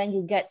whatnot, then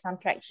you get some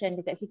traction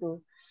dekat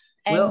situ.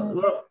 And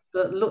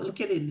look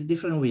at it a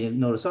different way.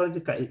 No, sorry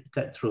to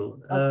cut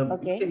through. Okay.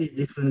 Look at it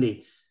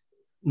differently.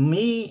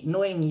 Me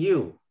knowing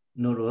you,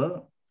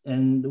 Nurul,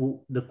 and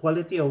the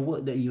quality of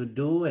work that you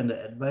do and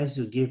the advice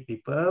you give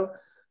people,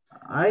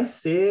 I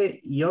say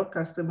your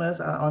customers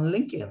are on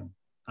LinkedIn.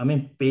 I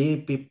mean,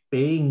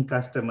 paying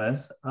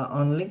customers are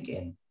on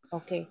LinkedIn.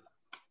 Okay.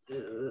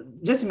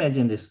 Just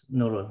imagine this,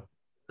 Nurul.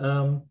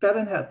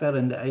 Parent help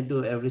parent that I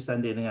do every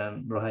Sunday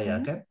dengan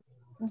Rohaya, kan?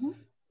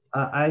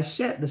 I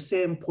shared the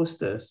same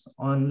posters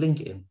on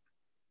LinkedIn.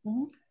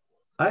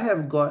 I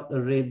have got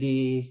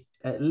already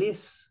at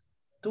least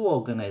 2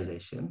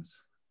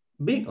 organizations,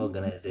 big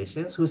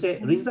organizations, who say,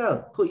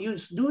 Rizal, could you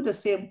do the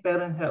same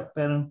parent help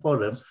parent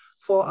forum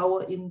for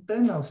our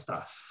internal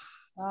staff?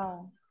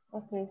 Wow.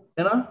 Okay.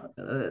 You know,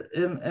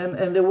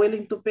 and they're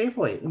willing to pay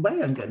for it.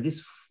 Bayangkan,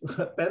 this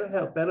parent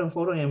help parent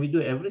forum and we do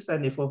every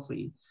Sunday for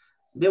free.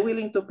 They're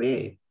willing to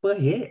pay per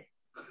head.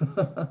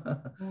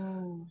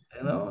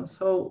 You know,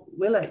 so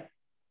we're like,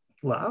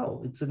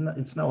 wow,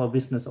 it's now a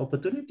business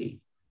opportunity.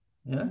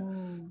 Yeah.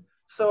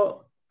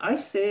 So I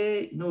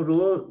say,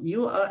 Nurul,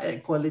 you are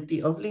at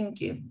quality of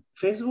LinkedIn.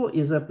 Facebook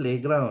is a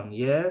playground,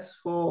 yes,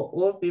 for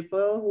old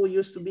people who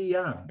used to be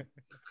young.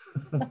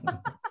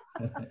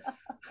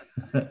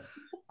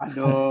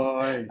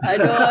 Adoy.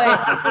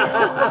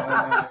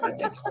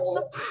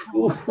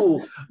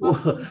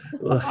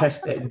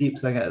 Hashtag deep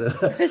sangat.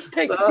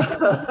 So,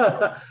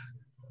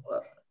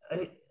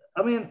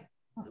 I mean,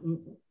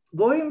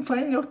 go and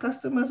find your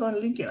customers on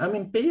LinkedIn. I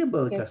mean,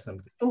 payable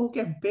customers, people who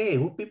can pay,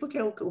 people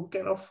who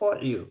can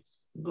afford you.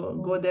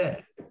 Go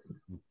there.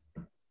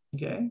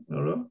 Okay,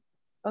 Nurul?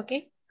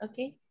 Okay.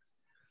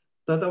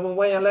 Tuan-tuan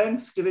perempuan yang lain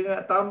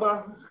sekiranya nak tambah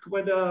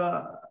kepada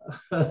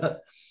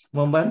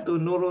membantu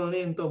Nurul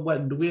ni untuk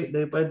buat duit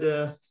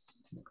daripada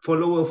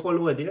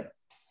follower dia,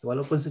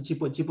 walaupun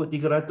seciput-ciput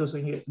 300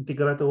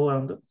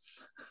 orang tu.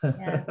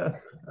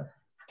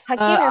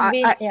 Hakim have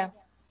been,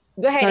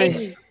 Go ahead,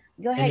 Eddie.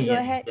 Go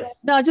ahead. Yes.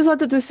 No, I just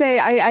wanted to say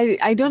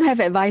I don't have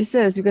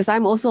advisors because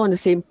I'm also on the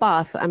same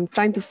path. I'm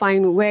trying to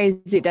find where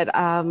is it that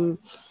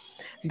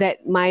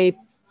that my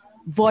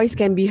voice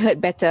can be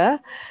heard better,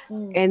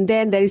 and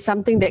then there is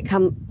something that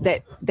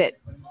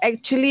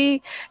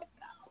actually.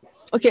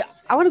 Okay,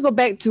 I want to go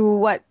back to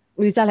what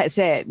Rizal had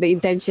said. The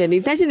intention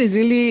is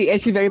really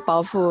actually very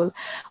powerful.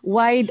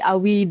 Why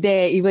are we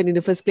there even in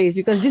the first place?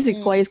 Because this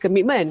requires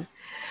commitment.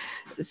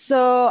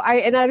 So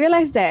I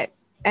realized that,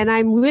 and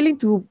I'm willing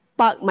to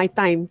park my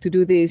time to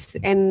do this.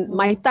 And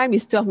my time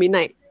is 12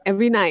 midnight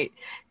every night.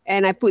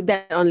 And I put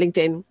that on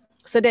LinkedIn.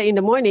 So that in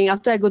the morning,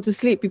 after I go to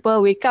sleep,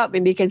 people wake up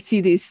and they can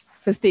see this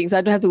first thing. So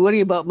I don't have to worry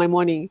about my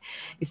morning.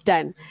 It's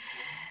done.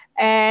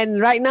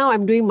 And right now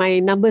I'm doing my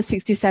number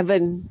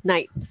 67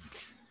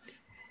 nights.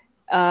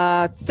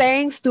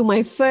 Thanks to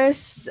my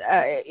first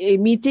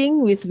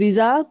meeting with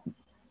Rizal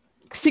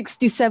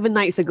 67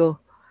 nights ago.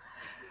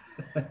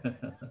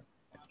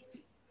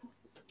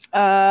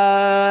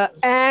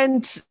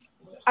 And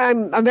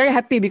I'm very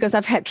happy because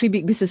I've had 3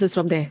 big businesses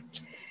from there.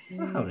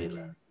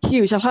 Alhamdulillah.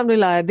 Huge,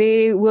 alhamdulillah.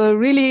 They were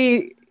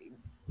really,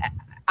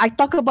 I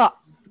talk about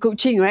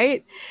coaching,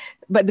 right?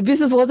 But the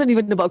business wasn't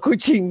even about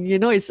coaching, you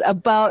know, it's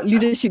about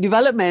leadership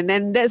development.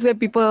 And that's where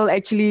people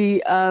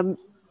actually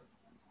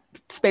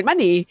spend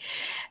money.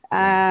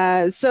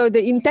 So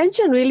the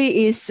intention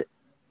really is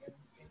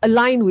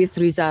aligned with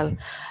Rizal.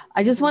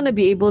 I just want to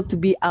be able to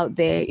be out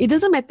there. It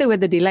doesn't matter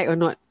whether they like or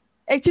not.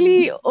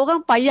 Actually,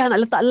 orang payah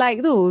nak letak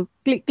like tu,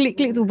 click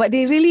tu, but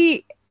they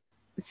really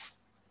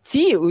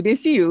see you. They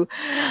see you.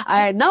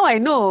 Now I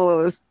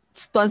know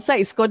Tuan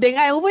Syed is kodeng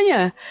I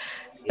rupanya.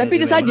 Tapi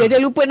dia saja dia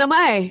lupa nama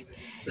I.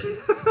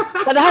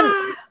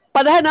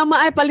 Padahal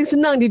nama I paling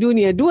senang di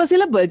dunia. 2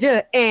 syllable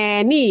je.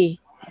 Annie.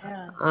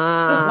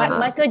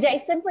 Michael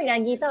Jackson pun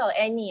nyanyi tau.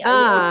 Annie.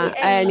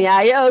 Annie,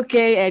 are you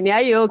okay? Annie,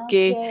 are you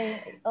okay?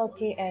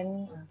 Okay,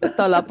 Annie. Tak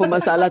tahu lah apa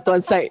masalah Tuan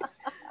Syed.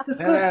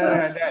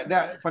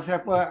 Pasal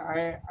apa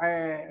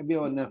I be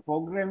on the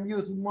program you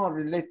semua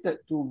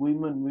related to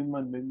women.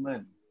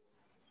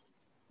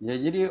 Ya,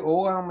 jadi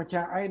orang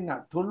macam I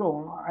nak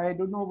tolong, I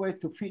don't know where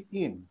to fit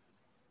in.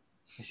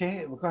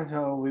 Say because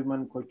of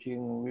women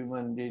coaching,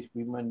 women this,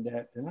 women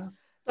that, you know.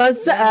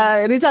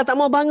 Tuan Rizal tak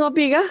mau bangun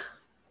pi kah?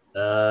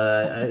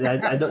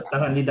 I duk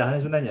tahan lidah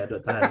sebenarnya.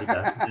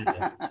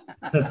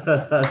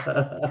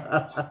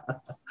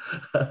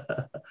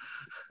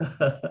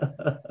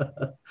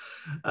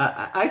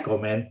 I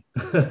comment.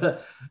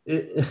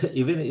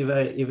 Even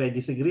if I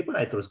disagree pun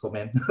I terus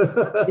komen.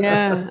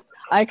 Yeah,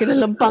 I kena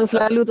lempang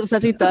selalu untuk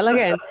saya cerita lah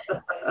kan.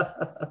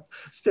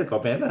 Still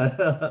comment lah.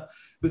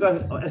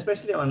 Because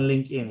especially on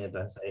LinkedIn,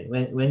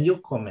 when you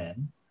comment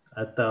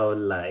atau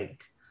like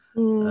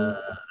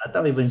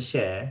atau even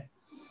share,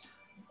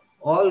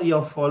 all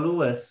your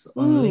followers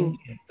on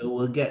LinkedIn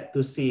will get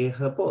to see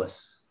her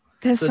post.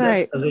 That's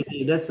right.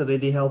 That's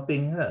already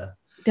helping her.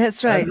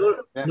 That's right.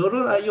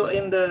 Nurul, are you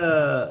in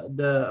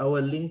our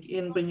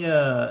LinkedIn punya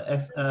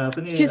apa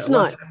ni, She's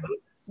not. WhatsApp group?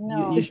 No.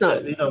 You She's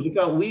not. should,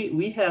 because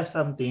we have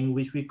something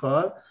which we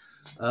call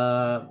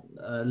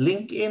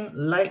LinkedIn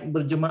like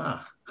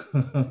berjemaah.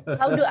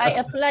 How do I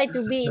apply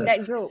to be in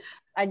that group?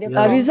 Ada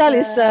Yeah.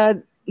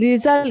 form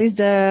Rizal is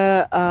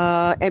the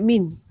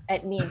admin.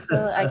 admin. So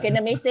I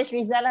kena message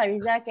Rizal lah.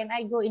 Rizal, can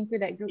I go into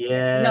that group?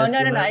 Yes. No.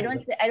 I don't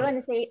want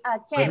to say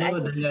can. I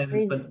Penuh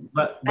say dengan,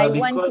 but I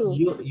want because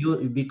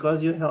to. because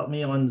you helped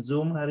me on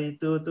Zoom hari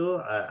tu,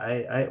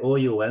 I owe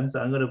you one, so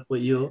I'm going to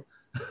put you.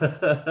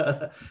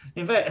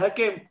 In fact,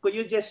 Hakim, could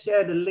you just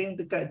share the link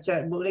dekat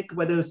chat book ni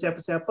kepada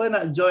siapa-siapa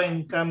nak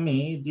join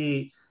kami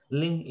di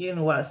LinkedIn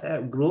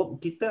WhatsApp group?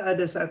 Kita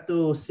ada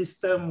satu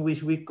sistem which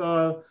we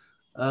call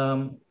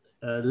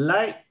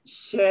like,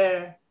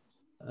 share,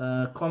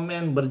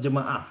 komen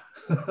berjemaah.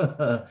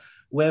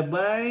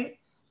 Whereby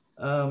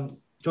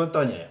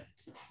contohnya,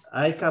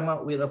 I come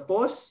up with a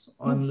post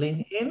on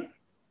LinkedIn,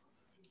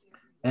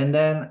 and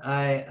then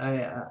I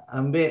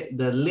ambil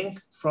the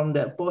link from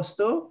that post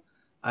tu,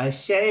 I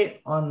share it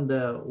on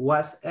the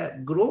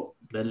WhatsApp group,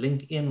 the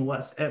LinkedIn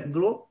WhatsApp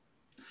group,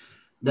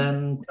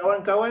 dan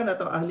kawan-kawan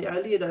atau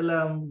ahli-ahli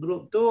dalam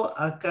group tu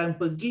akan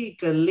pergi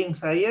ke link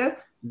saya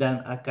dan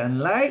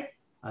akan like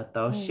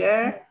atau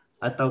share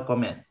atau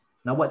komen.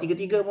 Nak buat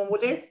tiga-tiga pun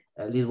boleh,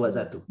 at least buat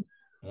satu.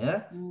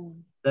 Ya.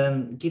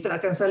 Dan kita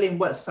akan saling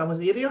buat sama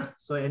sendiri lah.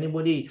 So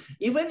anybody,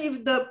 even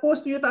if the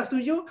post you tak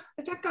setuju,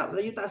 cakap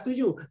lah you tak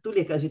setuju.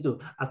 Tulis kat situ,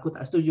 aku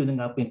tak setuju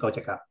dengan apa yang kau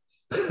cakap.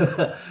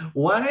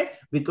 Why?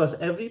 Because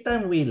every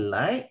time we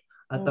like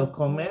atau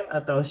komen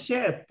atau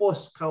share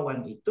post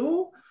kawan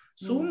itu,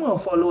 semua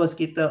followers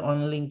kita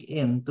on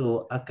LinkedIn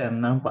tu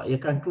akan nampak,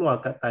 ia akan keluar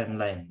kat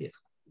timeline dia.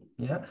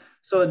 Yeah.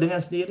 So dengan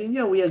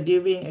sendirinya we are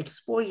giving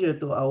exposure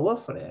to our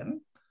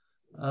friend,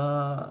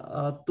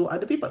 to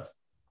other people.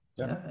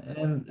 Yeah.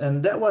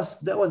 And that was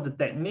the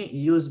technique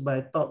used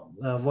by Top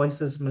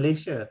Voices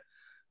Malaysia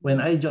when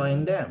I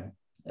joined them,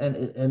 and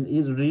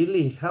it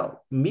really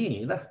helped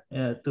me lah,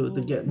 to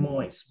get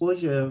more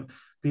exposure.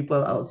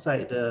 People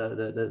outside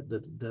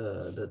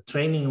the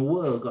training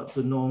world got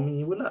to know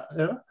me pula.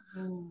 Yeah?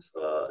 So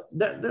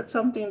that's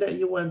something that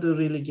you want to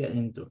really get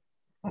into.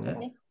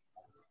 Yeah?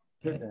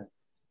 Okay.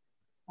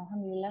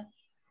 Alhamdulillah.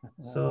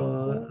 So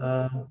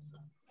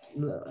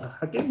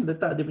Hakim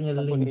letak dia punya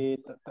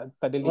link.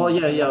 Tak ada link. Oh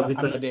yeah,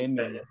 because ada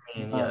admin.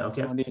 Yeah,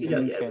 okay.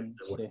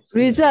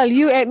 Rizal,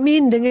 you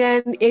admin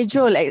dengan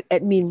Ajol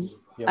admin.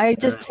 Yep. I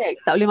just check,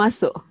 tak boleh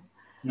masuk.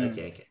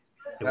 Okay.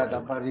 Tak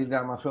apa,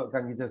 Rizal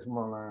masukkan kita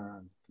semua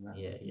lah.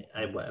 Yeah.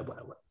 I buat.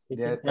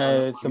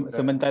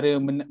 Sementara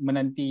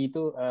menanti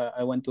itu,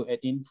 I want to add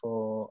in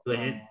for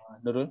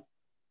Nurul.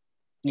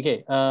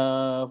 Okay,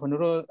 for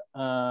Nurul,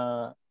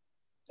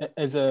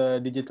 as a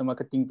digital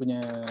marketing punya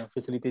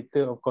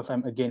facilitator, of course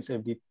I'm against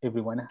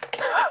everyone lah.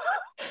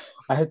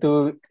 I have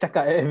to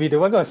cakap FB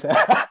dia bagus.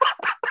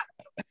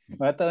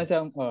 Kata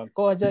macam,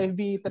 kau ajar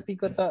FB tapi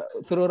kau tak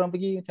suruh orang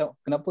pergi, macam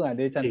kenapa lah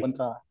dia macam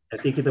kontra.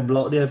 Nanti kita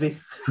block dia,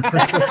 Hafiz.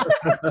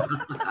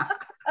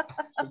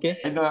 Okay.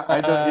 I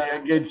don't get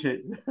against it.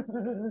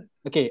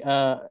 Okay,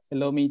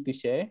 allow me to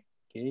share.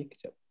 Okay,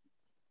 kejap.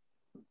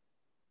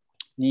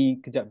 Ni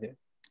kejap je.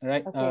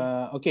 Alright.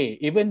 Okay,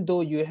 even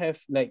though you have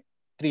like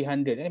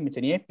 300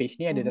 macam ni page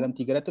ni ada dalam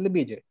 300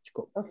 lebih je,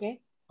 cukup. Okay.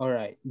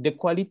 Alright. The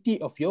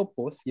quality of your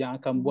post yang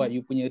akan buat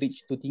you punya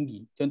reach tu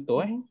tinggi.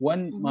 Contoh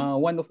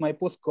one of my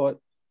post got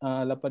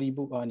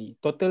 8,000 ni,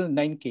 total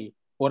 9k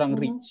orang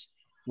reach.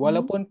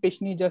 Walaupun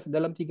page ni just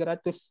dalam 300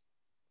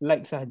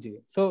 like sahaja.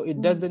 So it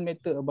doesn't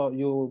matter about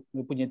you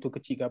punya tu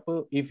kecil ke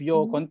apa. If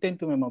your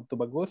content tu memang betul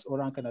bagus,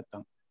 orang akan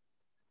datang.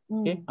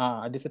 Okay.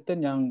 Ada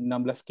certain yang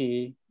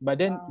 16k, but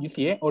then you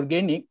see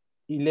organic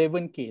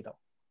 11k tau.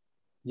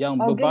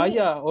 Yang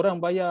berbayar, orang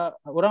bayar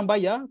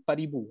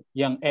 4,000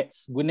 yang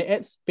ads, guna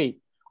ads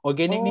paid.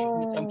 Organic ni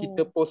macam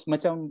kita post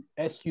macam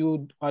as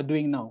you are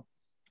doing now,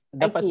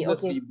 dapat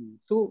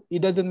 11,000. So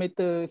it doesn't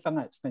matter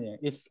sangat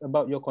sebenarnya. It's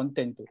about your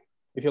content tu.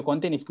 If your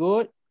content is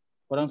good,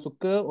 orang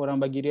suka,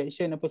 orang bagi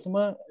reaction apa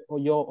semua,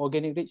 your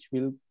organic reach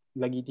will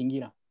lagi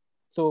tinggi lah.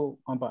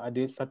 So nampak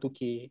ada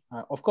 1k.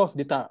 Of course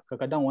dia tak,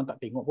 kadang-kadang orang tak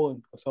tengok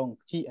pun,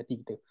 kosong, kecil hati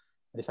kita.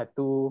 Ada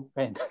satu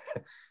kan.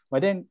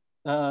 But then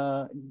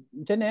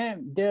macam mana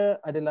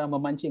dia adalah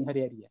memancing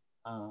hari-hari.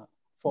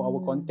 For our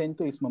content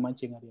tu is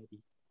memancing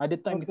hari-hari. Ada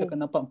time kita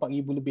akan nampak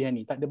 4,000 lebih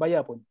ni, tak ada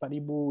bayar pun, 4,000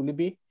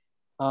 lebih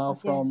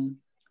from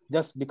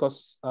just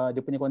because dia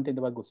punya content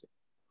dia bagus.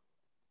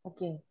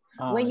 Okay.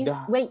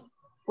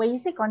 When you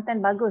say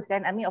content bagus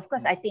kan, I mean of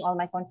course I think all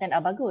my content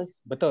are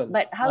bagus. Betul.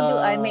 But how do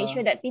I make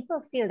sure that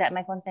people feel that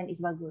my content is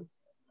bagus?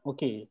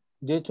 Okay.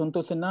 Dia contoh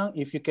senang,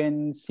 if you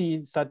can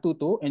see satu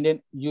tu and then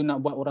you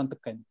nak buat orang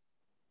tekan.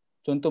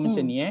 Contoh macam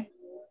ni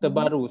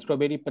terbaru,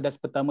 strawberry pedas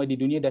pertama di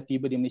dunia dah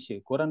tiba di Malaysia.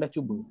 Korang dah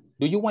cuba.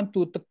 Do you want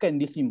to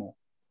tekan this more?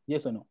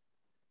 Yes or no?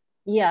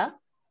 Yeah.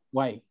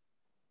 Why?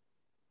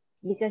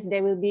 Because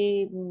there will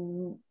be,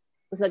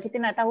 sebab kita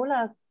nak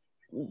tahulah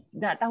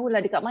nak tahulah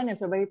dekat mana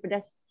strawberry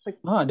pedas.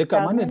 Dekat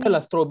mana dah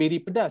lah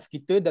strawberry pedas.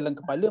 Kita dalam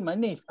kepala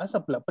manis.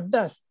 Asal pula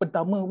pedas?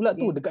 Pertama pula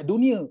tu dekat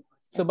dunia.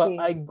 Sebab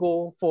I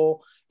go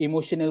for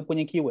emotional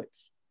punya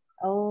keywords.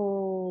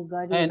 Oh,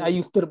 got it. And I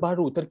use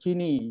terbaru,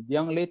 terkini,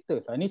 yang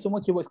latest. Ni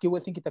semua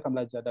keywords ni kita akan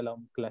belajar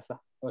dalam kelas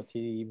lah.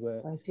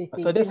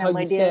 So that's how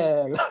you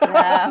sell.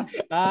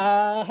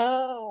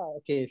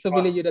 Okay, so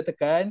bila you dah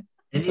tekan,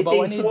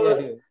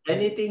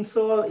 anything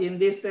sold in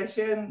this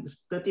session,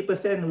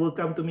 30% will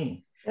come to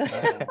me.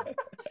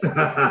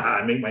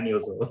 I make money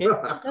also. Okay.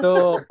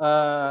 So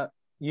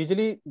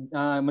usually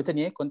macam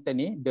ni content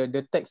ni,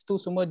 the text tu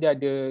semua dia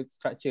ada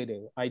structure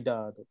dia,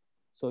 AIDA tu.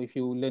 So if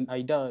you learn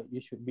AIDA, you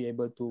should be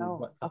able to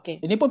buat.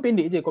 Okay. Ini pun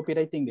pendek je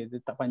copywriting dia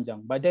tak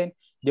panjang. But then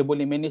dia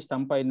boleh manage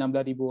sampai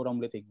 16,000 orang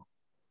boleh tengok.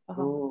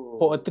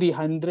 For a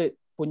 300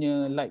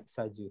 punya like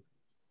saja.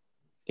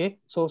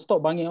 Okay, so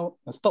stop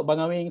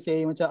bangawing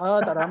say macam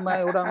tak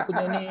ramai orang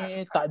punya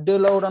ni, tak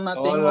adalah orang nak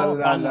tengok.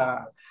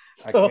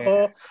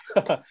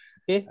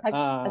 Okay.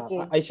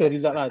 I show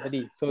result lah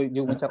tadi. So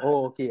you macam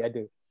okay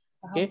ada.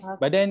 Okay,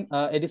 but then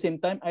at the same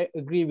time I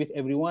agree with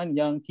everyone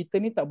yang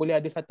kita ni tak boleh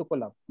ada satu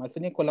kolam.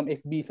 Maksudnya kolam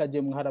FB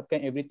saja mengharapkan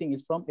everything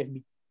is from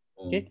FB.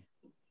 Okay,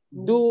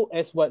 do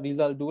as what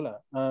Rizal do lah.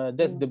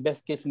 That's the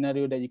best case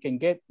scenario that you can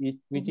get,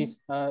 which is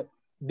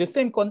the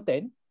same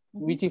content,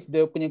 which is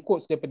the punya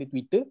quotes daripada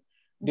Twitter.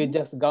 Dia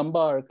just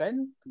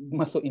gambarkan,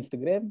 masuk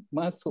Instagram,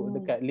 masuk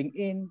dekat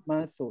LinkedIn,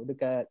 masuk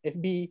dekat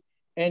FB,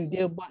 and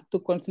dia buat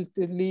tu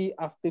consistently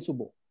after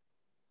subuh.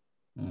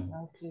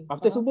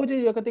 After subuh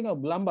je dia akan tengok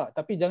berlambak,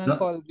 tapi jangan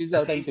call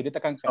Rizal time tu, dia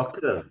takkan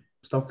stalker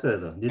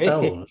tu. Dia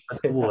tahu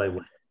subuh I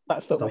buat.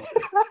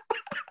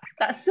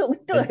 Tak sup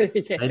betul.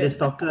 Either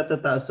stalker atau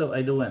tak sup,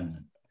 I don't want.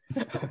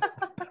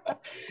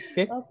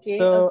 Okay.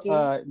 So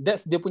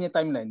that's dia punya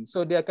timeline.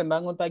 So dia akan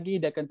bangun pagi,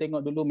 dia akan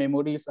tengok dulu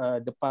memories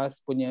the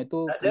past punya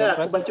tu.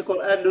 Aku baca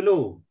Quran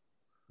dulu.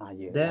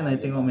 Then I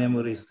tengok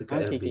memories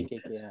dekat FB.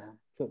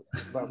 So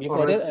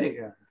before that,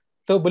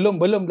 so belum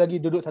lagi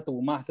duduk satu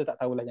rumah, so tak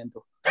tahulah yang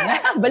tu.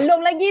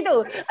 Belum lagi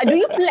tu. Do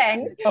you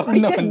plan?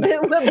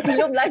 Belum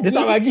lagi. Dia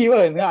tak bagi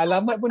pun.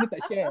 Alamat pun dia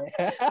tak share.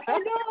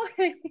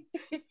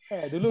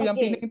 Dulu yang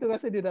Penang tu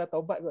rasa dia dah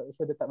taubat kot,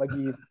 so dia tak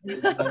bagi.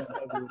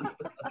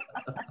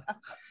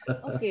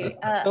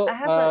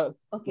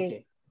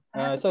 Okay.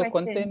 So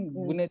content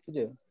guna tu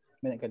je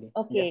banyak kali.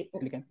 Okay.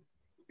 Silakan.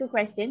 2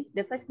 questions.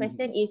 The first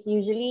question is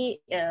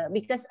usually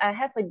because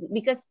I've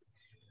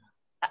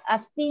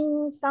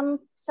seen some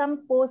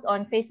posts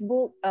on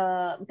Facebook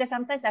because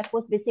sometimes I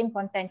post the same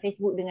content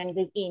Facebook dengan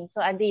LinkedIn.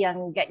 So ada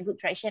yang get good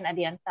traction, ada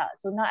yang tak.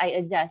 So now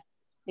I adjust.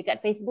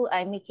 Dekat Facebook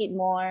I make it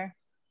more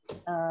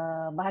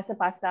bahasa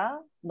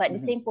pasar, but the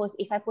same post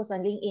if I post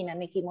on LinkedIn I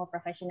make it more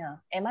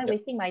professional. Am I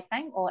wasting my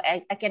time or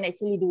I can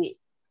actually do it?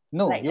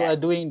 No, like you are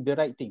doing the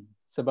right thing.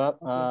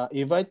 Sebab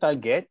if I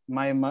target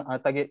my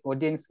target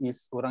audience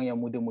is orang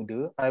yang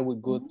muda-muda, I would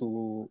go to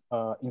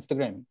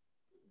Instagram.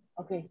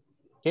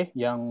 Okay,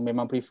 yang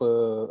memang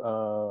prefer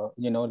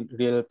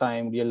real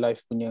time, real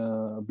life punya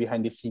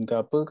behind the scene ke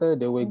apa ke,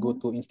 they will go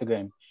to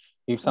Instagram.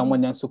 If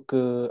someone yang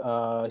suka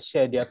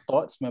share their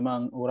thoughts,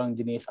 memang orang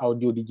jenis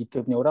audio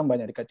digital punya orang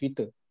banyak dekat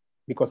Twitter,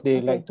 because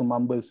they like to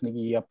mumble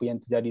sendiri apa yang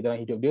terjadi dalam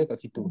hidup dia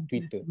kat situ,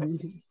 Twitter.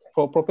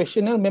 For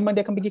professional memang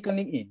dia akan pergi ke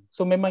LinkedIn.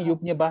 So memang you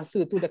punya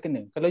bahasa tu dah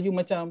kena. Kalau you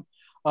macam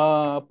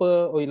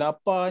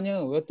laparnya,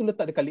 tu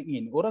letak dekat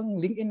LinkedIn. Orang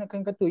LinkedIn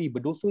akan kata,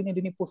 berdosanya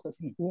dia ni post kat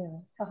sini.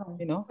 Faham.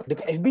 You know,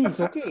 dekat FB is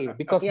okay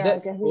because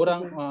that's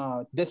orang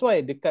that's why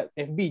dekat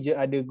FB je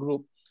ada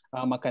group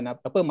makan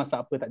apa,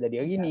 masak apa tak jadi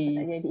hari ni.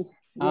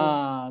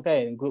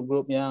 Kan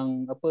grup-grup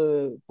yang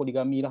apa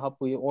poligami lah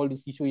apa, all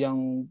this issue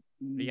yang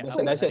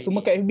dahsyat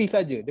semua kat FB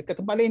saja. Dekat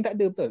tempat lain tak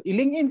ada betul.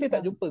 LinkedIn saya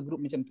tak jumpa grup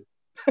macam tu.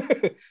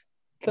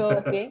 So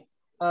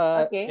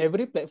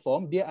every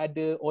platform dia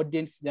ada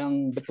audience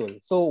yang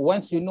betul. So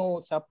once you know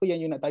siapa yang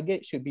you nak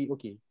target, should be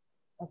okay.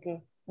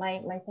 Okay.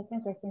 My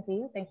second question to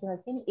you, thank you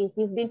Hakim, is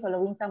you've been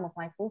following some of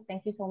my posts.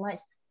 Thank you so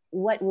much.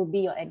 What would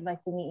be your advice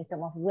to me in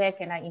terms of where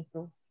can I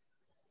improve?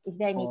 Is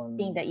there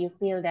anything that you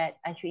feel that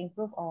I should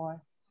improve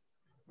or?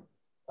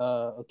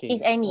 Okay.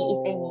 If any,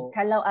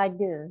 kalau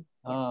ada.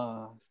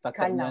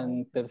 Setakat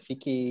yang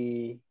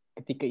terfikir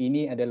ketika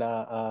ini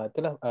adalah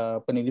itulah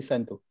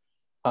penulisan tu.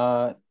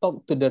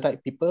 Talk to the right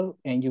people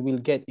and you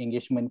will get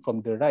engagement from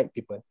the right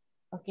people.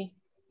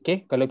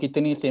 Okay, kalau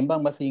kita ni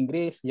sembang bahasa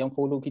Inggeris, yang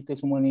follow kita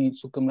semua ni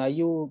suka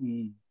Melayu,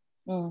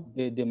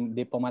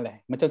 dia pemalas.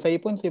 Macam saya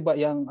pun saya buat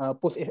yang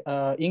post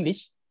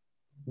English,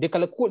 dia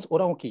kalau quotes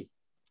orang okey.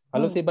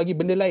 Kalau saya bagi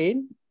benda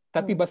lain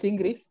tapi bahasa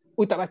Inggeris,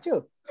 tak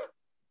baca.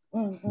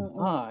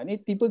 Ni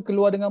tiba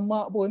keluar dengan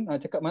mak pun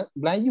cakap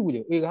Melayu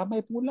je. Ramai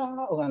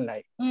pula orang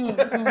like.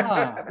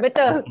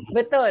 Betul.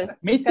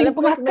 Meeting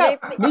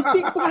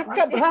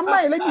pengakap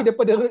ramai lagi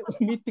daripada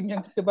meeting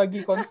yang kita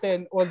bagi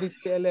konten all this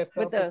PLF.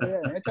 Betul.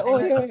 Macam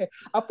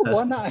apa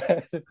gua nak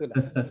itulah.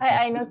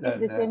 I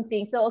notice the same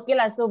thing. So okay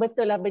lah, so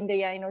betul lah benda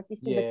yang I notice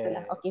tu betul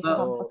lah. Okay,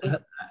 faham.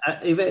 Okay.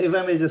 If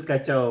I may just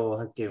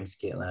kacau Hakim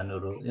sikit lah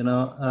Nurul. You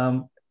know,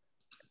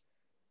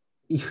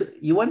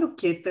 you want to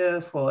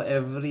cater for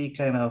every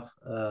kind of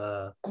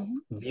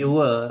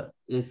viewer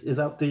is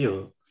up to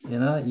you. You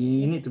know,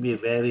 you need to be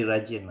very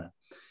rajin.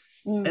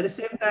 At the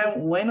same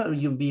time, why not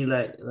you be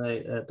like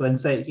Tuan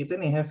Syed kita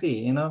ni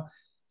Hafi, you know,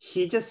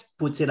 he just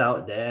puts it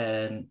out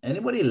there and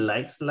anybody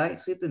likes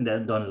it and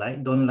then don't like,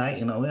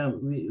 you know,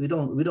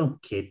 we don't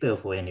cater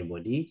for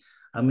anybody.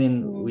 I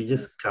mean, we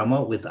just come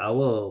up with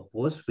our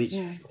post, which,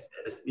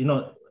 you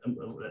know,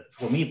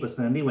 for me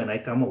personally, when I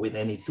come up with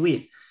any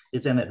tweet,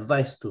 it's an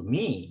advice to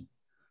me.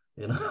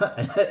 You know,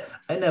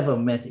 I never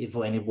meant it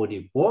for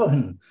anybody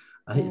born.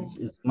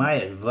 It's my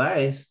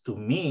advice to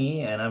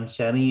me, and I'm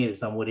sharing it with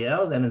somebody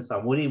else, and then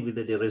somebody with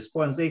the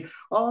response saying,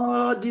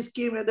 "Oh, this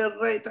came at the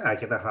right time."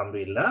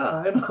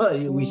 Alhamdulillah, you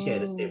know, we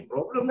share the same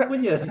problem,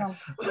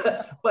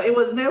 but it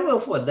was never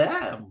for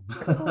them.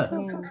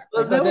 It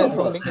was never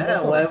for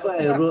them. Whatever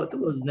I wrote, it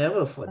was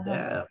never for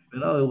them. You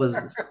know, it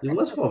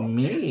was for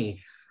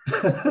me.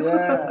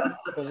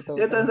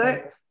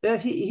 Yeah,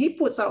 he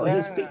puts out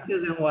his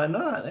pictures and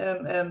whatnot,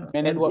 and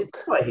it's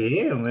for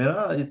him. You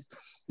know,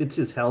 it's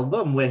his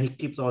album where he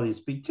keeps all his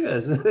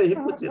pictures. He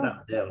puts it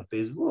up there on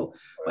Facebook.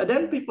 But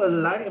then people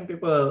like and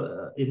people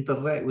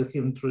interact with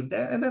him through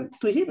that. And then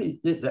to him,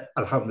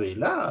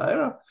 Alhamdulillah. You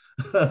know?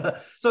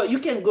 So you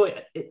can go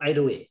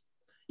either way.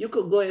 You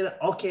could go,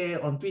 okay,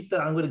 on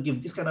Twitter, I'm going to give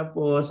this kind of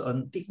post.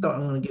 On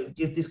TikTok, I'm going to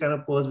give this kind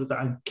of post because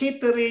I'm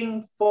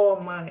catering for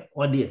my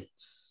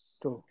audience.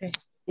 Okay.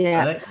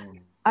 Yeah.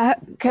 Right?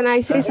 Can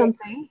I say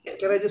something?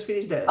 Can I just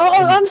finish that? Oh,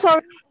 I'm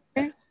sorry.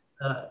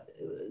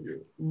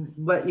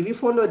 But if you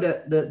follow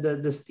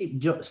the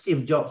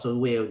Steve Jobs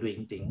way of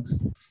doing things,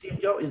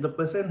 Steve Jobs is the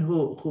person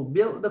who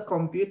built the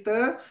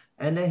computer,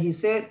 and then he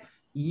said,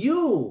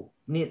 "You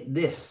need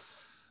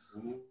this."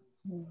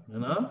 You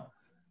know,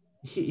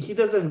 he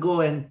doesn't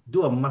go and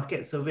do a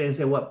market survey and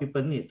say what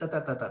people need.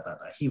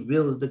 He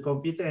builds the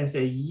computer and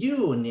say,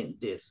 "You need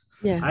this."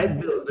 Yeah. I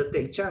built the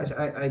take charge.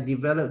 I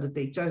developed the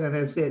take charge, and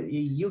I said,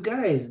 "You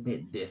guys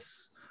need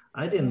this."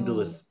 I didn't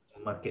do a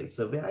market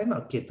survey. I'm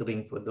not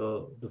catering for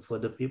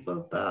the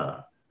people.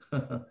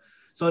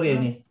 Sorry,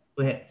 Annie.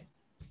 Go ahead.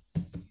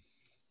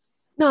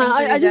 No,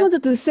 I just wanted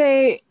to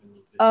say,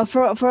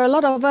 for a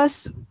lot of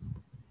us,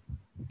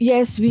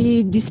 yes,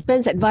 we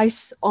dispense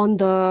advice on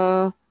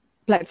the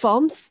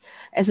platforms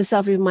as a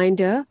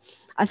self-reminder.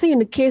 I think in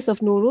the case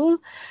of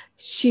Nurul,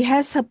 she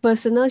has her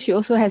personal, she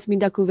also has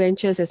Mindaku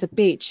Ventures as a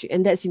page,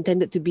 and that's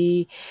intended to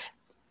be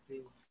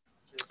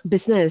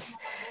business.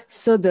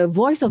 So the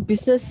voice of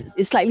business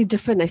is slightly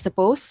different, I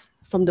suppose,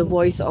 from the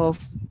voice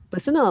of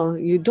personal.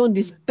 You don't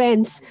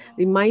dispense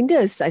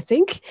reminders, I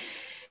think.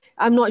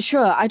 I'm not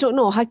sure. I don't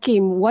know.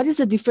 Hakim, what is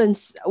the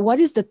difference? What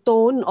is the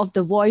tone of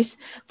the voice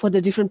for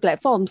the different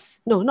platforms?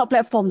 No, not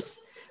platforms,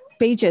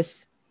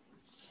 pages.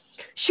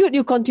 Should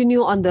you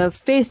continue on the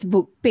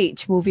Facebook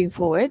page moving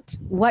forward,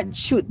 what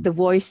should the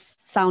voice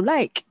sound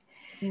like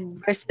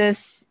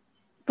versus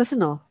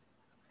personal?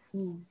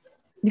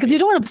 Because you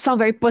don't want to sound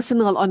very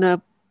personal on a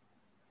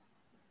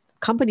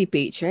company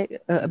page, right?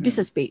 A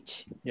business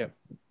page. Yeah.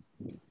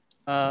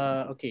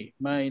 Okay.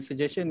 My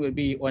suggestion will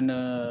be on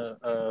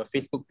a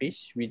Facebook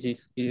page, which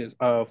is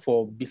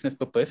for business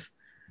purpose.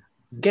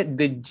 Get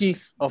the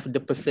gist of the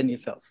person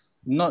itself,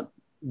 not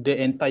the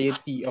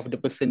entirety of the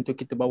person tu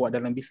kita bawa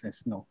dalam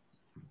business. No.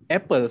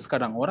 Apple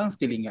sekarang orang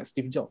still ingat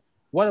Steve Jobs.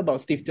 What about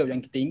Steve Jobs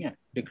yang kita ingat?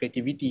 The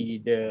creativity,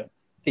 the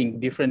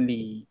think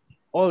differently.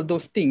 All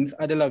those things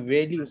adalah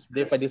values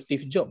daripada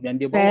Steve Jobs yang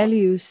dia bawa.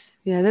 Values.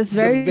 Yeah, that's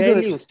very good.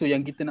 The values tu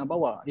yang kita nak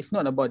bawa. It's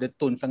not about the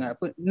tone sangat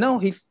apa. Now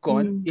he's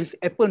gone. Is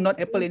Apple not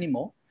Apple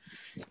anymore?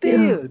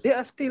 Still, they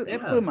are still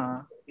Apple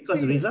mah.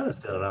 Because Rizal is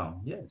still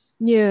around. Yes.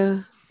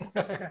 Yeah.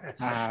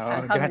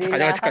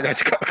 Jangan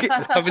cakap. Okay,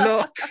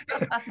 Alhamdulillah.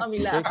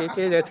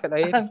 Okay, jangan cakap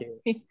lain.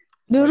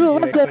 Nurul,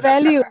 what's the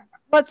value?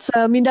 What's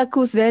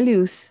Mindaku's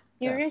values?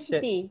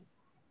 Curiosity.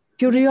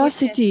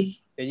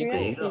 There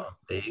you go.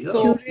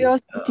 So,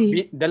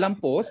 curiosity. Dalam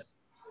post,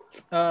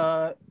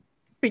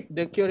 pick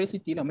the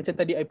curiosity lah. Macam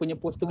tadi I punya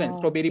post tu kan,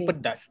 strawberry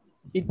pedas.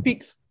 It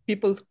picks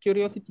people's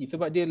curiosity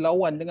sebab dia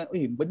lawan dengan,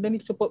 benda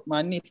ni cepat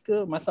manis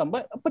ke, masam,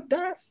 but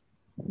pedas.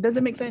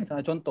 Doesn't make sense.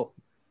 Contoh.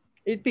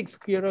 It picks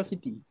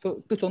curiosity.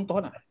 So, tu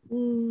contoh lah.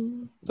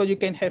 So, you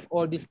can have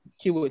all these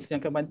keywords yang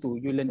akan bantu.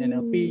 You learn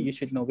NLP, you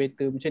should know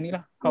better. Macam ni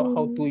lah.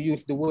 How to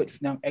use the words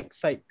yang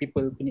excite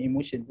people punya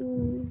emotion.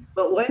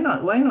 But why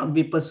not? Why not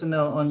be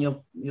personal on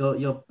your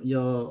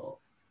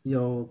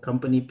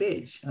company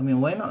page? I mean,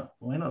 why not?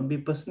 Why not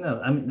be personal?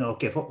 I mean,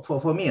 okay,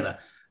 for me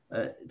lah,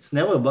 it's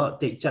never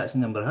about take charge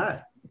and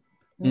berhad.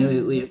 You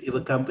know, if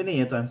a company,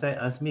 Tuan Syed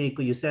asked me,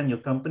 could you send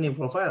your company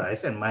profile? I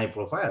send my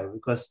profile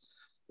because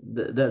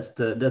that's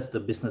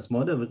the business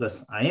model,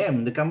 because I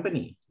am the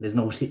company. There's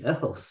nobody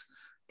else.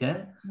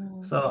 Okay,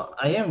 so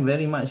I am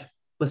very much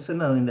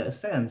personal in that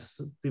sense.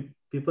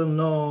 People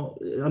know.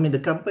 I mean,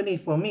 the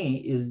company for me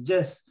is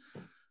just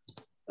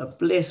a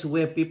place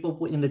where people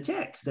put in the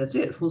checks. That's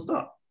it. Full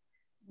stop.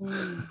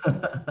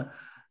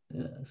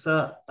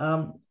 So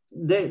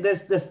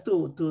there's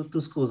two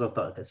schools of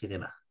thought kat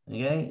sini lah.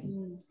 Okay.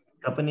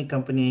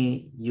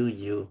 company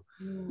you.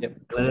 Yep.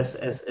 Whereas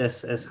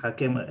as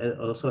Hakim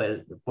also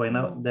point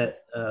out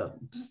that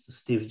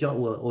Steve Jobs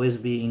will always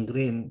be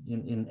ingrained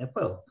in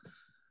Apple.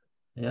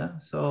 Yeah,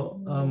 so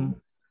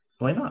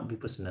why not be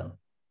personal?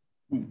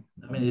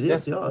 I mean, it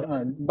is yours.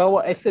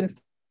 Bawa essence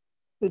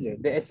tu je.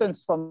 The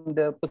essence from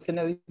the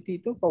personality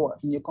tu bawa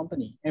in your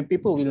company, and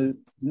people will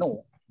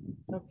know.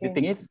 The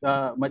thing is,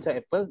 macam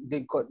Apple,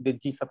 they got the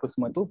gist apa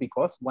semua tu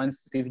because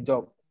once Steve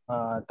Jobs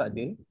tak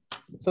ada,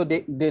 so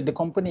the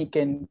company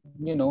can,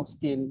 you know,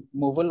 still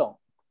move along.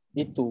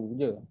 Itu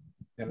je.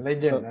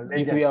 Legend.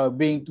 If we are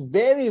being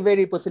very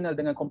very personal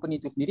dengan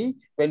company tu sendiri,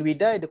 when we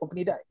die, the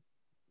company die.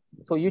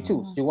 So you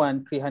choose, you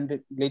want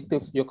 300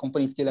 latest your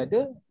company still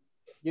ada,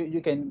 you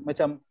can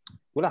macam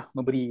itulah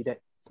memberi that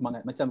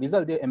semangat. Macam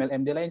Rizal dia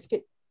MLM dia lain sikit.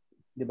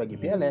 Dia bagi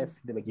PLF,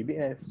 dia bagi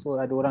BF. So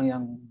ada orang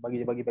yang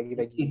bagi.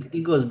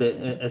 It goes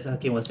back, as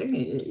Hakim was saying,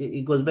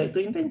 it goes back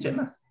to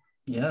intention lah.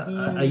 Yeah,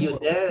 are you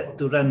there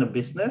to run a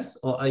business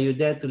or are you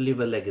there to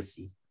leave a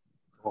legacy?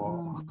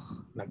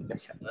 Lagi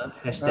dahsyat.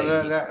 Hashtag.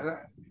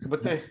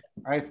 Betul,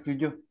 I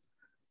setuju.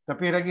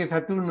 Tapi lagi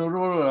satu,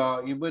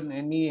 Nurul, even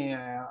any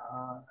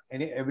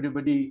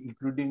everybody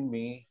including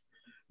me,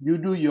 you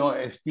do your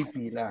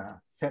STP lah,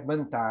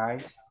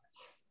 segmentize,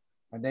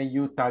 and then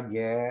you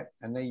target,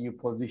 and then you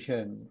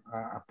position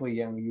apa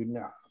yang you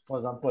nak. For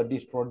example,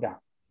 this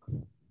product,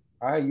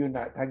 you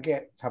nak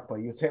target siapa?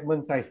 You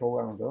segmentize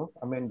orang tu,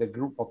 I mean the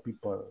group of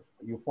people.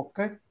 You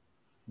focus,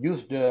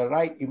 use the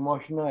right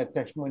emotional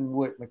attachment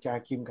word macam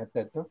Hakim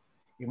kata tu,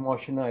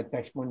 emotional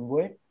attachment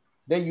word.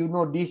 Then you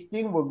know this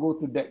thing will go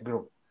to that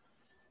group.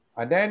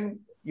 And then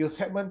you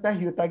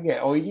segmentize, you target.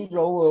 Oh, ini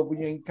lower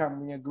punya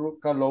income punya group,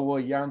 ke lower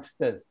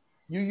youngsters.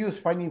 You use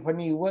funny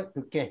word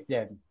to catch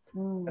them.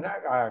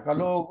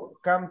 Kalau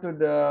come to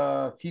the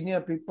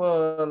senior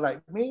people like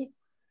me,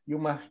 you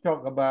must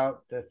talk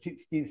about the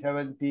 60,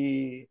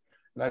 70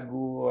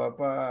 lagu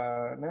apa.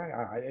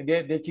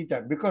 Dia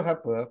cerita. Because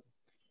apa?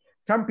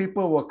 Some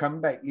people will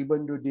come back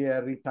even though they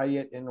are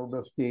retired and all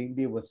those things.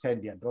 They will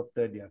send their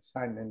daughter, their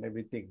son and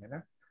everything.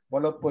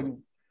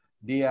 Walaupun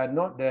they are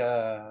not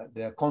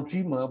the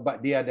consumer, but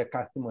they are the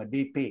customer.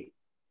 They pay.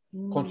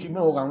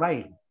 Consumer orang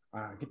lain.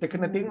 Kita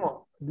kena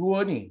tengok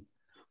dua ni.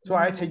 So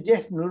I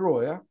suggest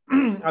Nurul,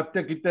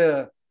 after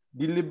kita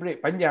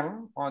deliberate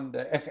panjang on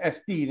the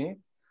SST ni,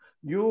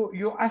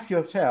 you ask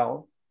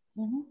yourself,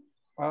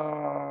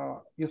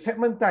 you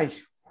segmentize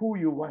who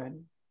you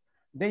want,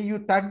 then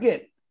you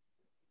target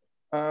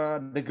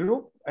the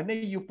group, and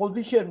then you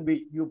position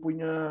with you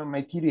punya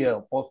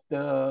material,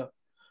 poster,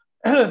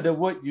 the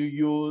word you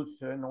use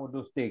and all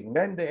those things.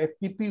 Then the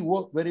FTP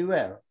work very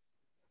well.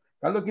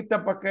 Kalau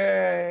kita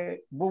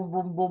pakai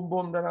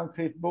boom dalam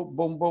Facebook,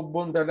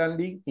 boom dalam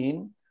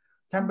LinkedIn,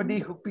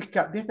 somebody who pick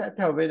up, dia tak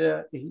tahu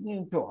whether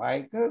ini untuk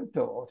I ke,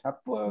 untuk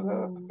siapa ke.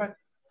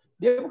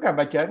 Dia bukan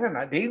baca kan,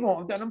 nak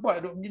tengok, tak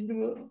nampak duduk macam tu.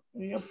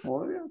 Ini apa?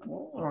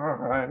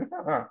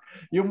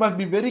 You must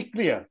be very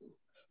clear.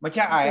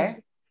 Macam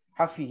I,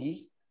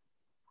 Hafiz,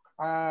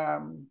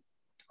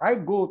 I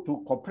go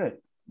to corporate.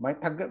 My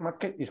target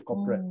market is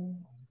corporate,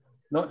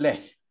 not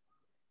less.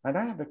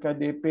 Because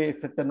they pay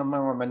certain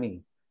amount of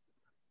money,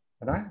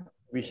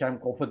 which I'm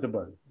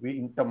comfortable with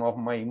in terms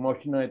of my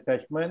emotional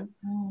attachment,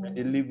 my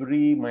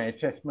delivery, my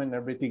assessment,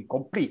 everything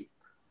complete.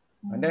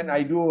 And then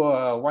I do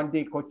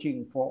one-day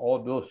coaching for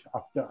all those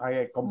after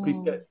I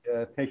completed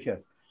the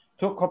session.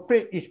 So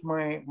corporate is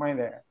my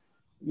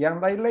yang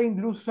lain-lain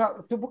dulu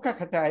tu bukan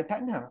kata I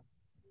tak nak.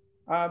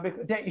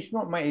 Because that is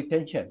not my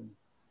intention.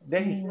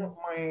 That is not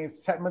my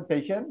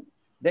segmentation.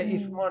 That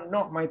is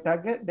not my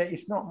target. That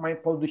is not my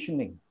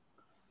positioning.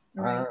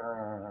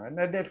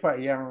 That's why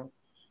yang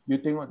you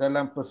tengok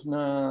dalam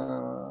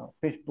personal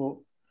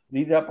Facebook,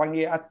 Liza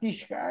panggil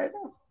artis kat I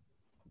tu.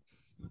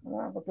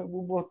 Pakai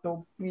bubuh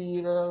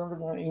topi lah,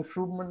 dengan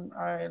instrument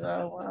I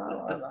lah.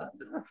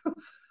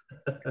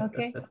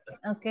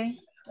 Okay.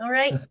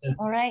 Alright.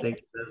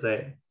 Thank you, Tuan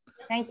Zaid.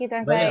 Thank you,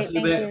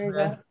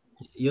 Riza.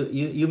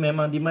 You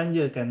memang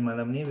dimanjakan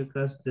malam ni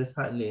because there's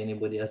hardly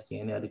anybody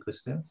asking any other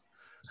questions.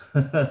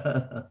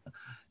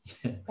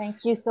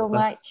 Thank you so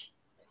much.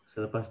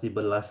 Selepas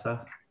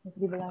dibelasah.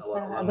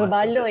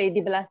 Berbaloi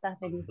dibelasah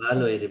tadi.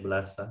 Berbaloi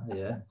dibelasah,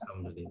 ya.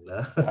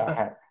 Alhamdulillah.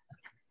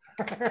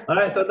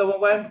 Alright, tuan-tuan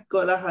puan-puan,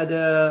 kotlah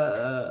ada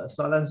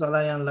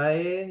soalan-soalan yang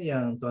lain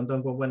yang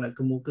tuan-tuan puan-puan nak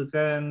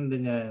kemukakan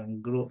dengan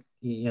grup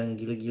yang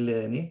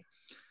gila-gila ni.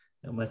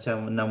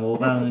 Macam 6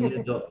 orang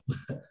je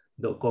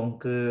dok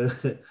conquer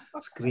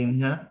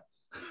screen-nya.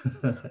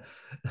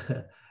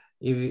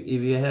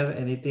 If you have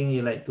anything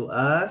you like to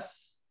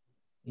ask,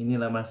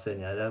 inilah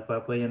masanya. Ada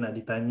apa-apa yang nak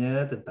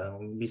ditanya tentang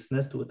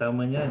bisnes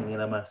terutamanya,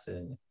 inilah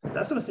masanya.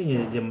 Tak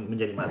semestinya dia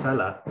menjadi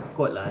masalah.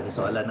 Kot lah ada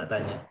soalan nak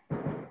tanya.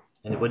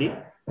 Anybody?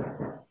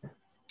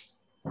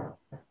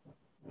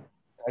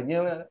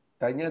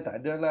 Tanya tak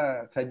ada lah.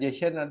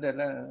 Suggestion ada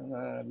lah.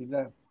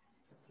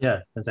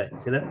 Ya, Tuan Zaid,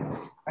 sila.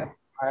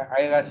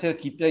 I rasa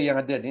kita yang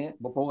ada ni,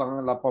 berapa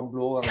orang? 80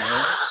 orang.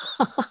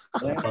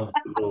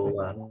 80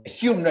 orang.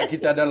 Assume that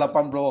kita ada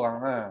 80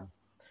 orang.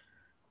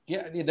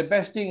 Yeah, the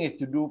best thing is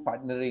to do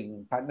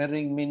partnering.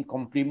 Partnering mean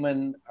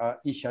complement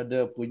each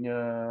other punya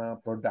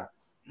produk.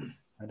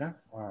 Ada?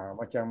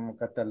 Macam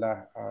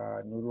katalah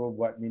Nurul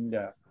buat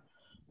minda.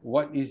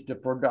 What is the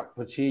product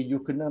per se?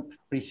 You kena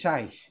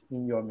precise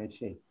in your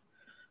message.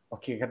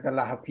 Okay,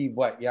 katalah Hafi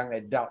buat yang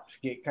adult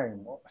sikit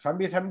kan.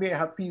 Sambil-sambil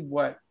Hafi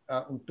buat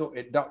untuk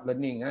adult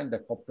learning, the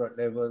corporate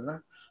level.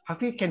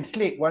 Hafi can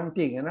slate one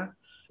thing.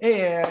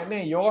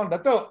 Ni, you orang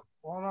Datuk.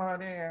 Wah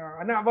ni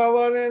anak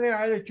bawah ni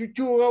ada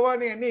cucu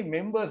kawan ni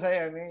member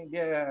saya ni,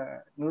 dia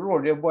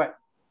Nurul dia buat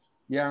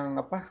yang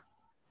apa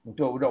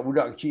untuk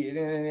budak-budak kecil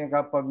ni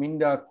apa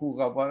minda aku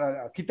ke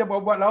apa, kita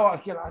buat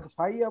lawak sikit lah.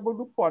 Saya pun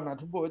lupa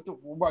nak sebut tu,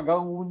 buat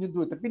garu macam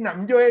tu, tapi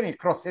nak enjoy ni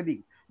cross selling.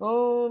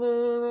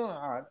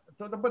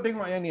 Tu dapat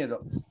tengok yang ni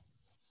tu.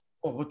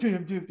 Oh betul.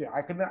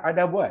 I kena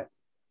ada buat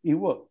it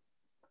work.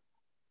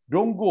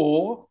 Don't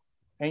go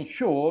and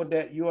show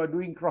that you are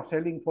doing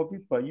cross-selling for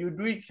people. You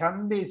do it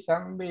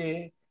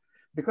sambil.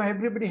 Because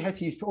everybody has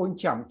his own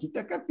charm.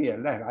 Kita kan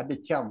PLF ada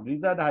charm.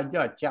 Riza dah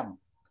ajar charm.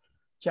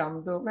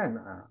 Charm tu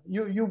kan.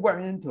 You buat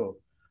macam tu.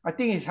 I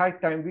think it's high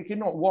time we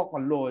cannot walk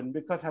alone.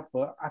 Because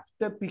apa?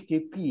 After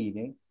PKP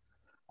ni,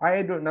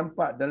 I don't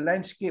nampak the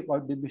landscape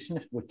of the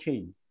business will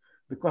change.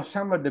 Because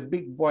some of the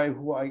big boys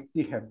who are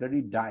active have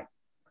already died.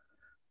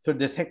 So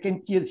the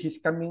second tier is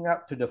coming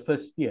up to the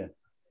first tier.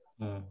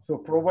 So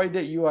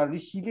provided you are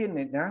resilient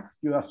enough,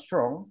 you are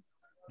strong,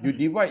 you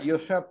divide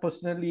yourself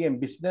personally and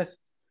business,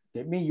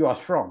 that means you are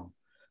strong.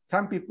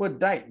 Some people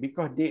died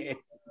because they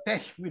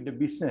attached with the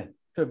business.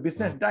 So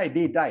business died,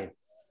 they died.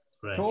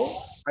 Right. So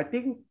I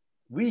think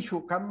we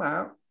should come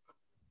out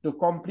to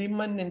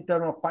complement in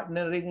terms of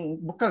partnering,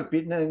 bukan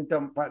in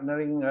terms of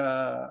partnering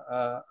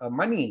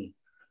money.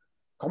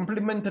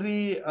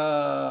 Complementary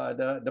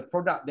the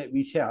product that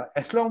we sell.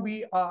 As long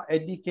we are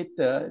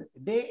educated,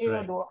 they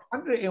are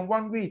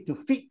 101 ways to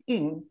fit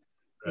in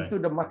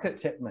into the market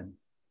segment.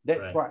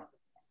 That's what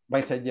my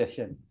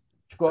suggestion.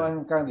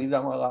 Sekarang kan Riza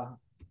marah.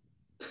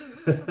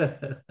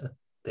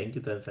 Thank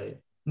you, Tuan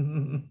Syed.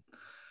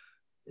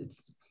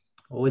 It's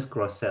always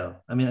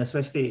cross-sell. I mean,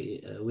 especially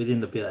within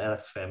the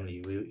PLF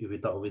family. If we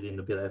talk within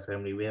the PLF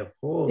family, we have a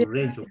whole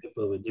range of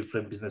people with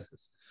different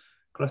businesses.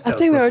 I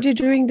think we're already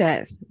doing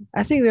that.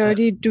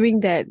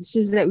 It's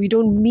just that we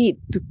don't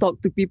meet to talk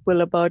to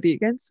people about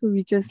it, kan? So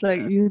we just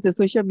use the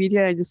social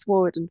media and just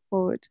forward.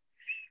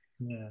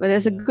 Yeah, but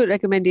that's a good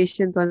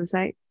recommendation, Tuan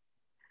Syed.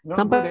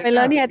 Sampai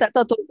lah ni, I tak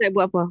tahu Tuan Syed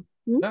buat apa.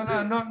 No,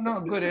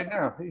 not good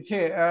enough. You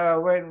say,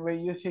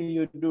 when you say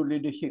you do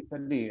leadership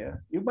tadi,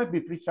 you must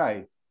be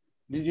precise.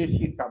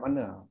 Leadership kat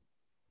mana?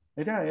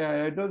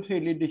 I don't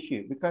say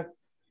leadership because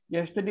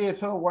yesterday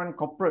I saw one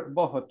corporate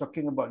boss was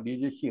talking about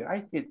leadership.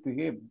 I said to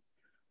him,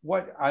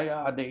 what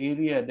are the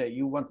area that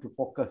you want to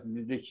focus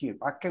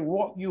leadership? I can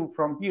walk you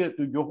from here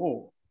to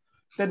Johor,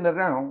 turn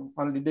around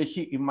on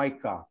leadership in my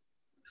car.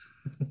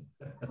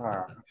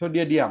 So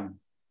dia diam.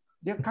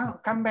 Dia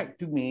come back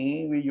to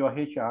me with your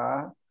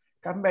HR,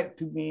 come back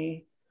to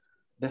me,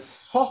 the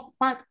soft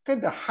part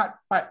ke the hard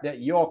part that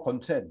you're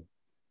concerned.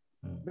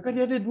 Because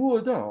dia ada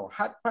dua tau,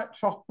 hard part,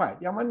 soft part.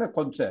 Yang mana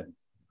concern?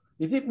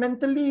 Is it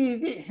mentally,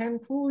 is it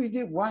handful, is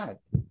it what?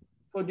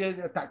 So dia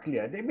tak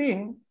clear. That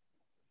means,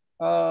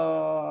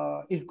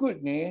 it's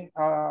good ni.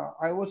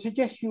 I would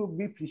suggest you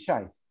be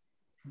precise.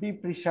 Be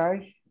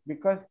precise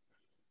because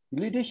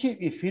leadership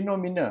is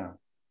phenomena.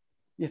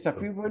 It's a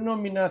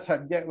phenomena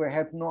subject will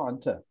have no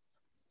answer.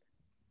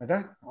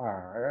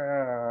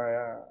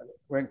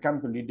 When it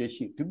comes to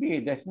leadership, to me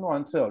there's no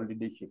answer of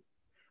leadership.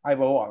 I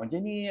bawa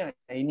macam ni,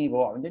 ini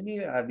bawa macam ni,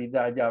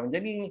 Riza ajar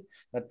macam ni,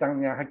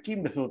 datangnya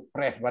Hakim dia suruh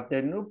press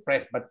button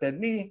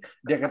ni,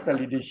 dia kata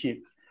leadership.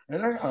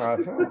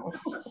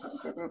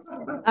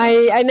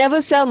 I never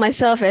sell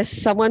myself as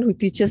someone who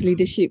teaches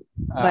leadership,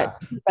 but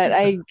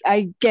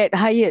I get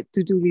hired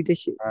to do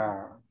leadership.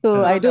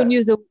 So I don't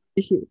use the word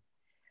leadership.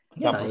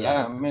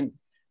 I mean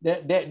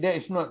that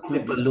is not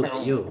people look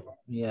at you.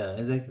 Yeah,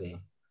 exactly.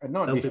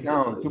 Not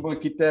discount. Cuma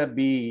kita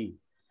be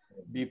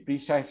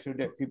precise so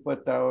that people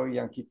tahu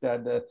yang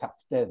kita ada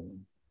substance.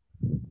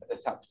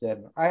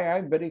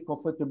 I'm very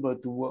comfortable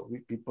to work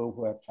with people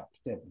who have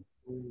substance.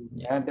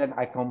 And then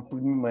I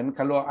compliment.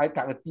 Kalau I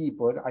tak reti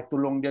pun, I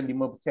tolong dia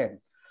 5%.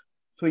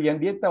 So yang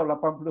dia tahu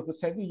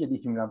 80% ni jadi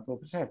 90%.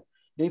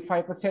 Dari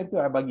 5% tu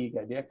I bagi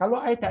kat dia.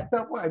 Kalau I tak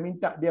tahu pun, I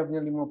minta dia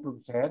punya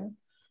 50%.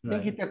 Dan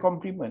kita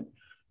compliment.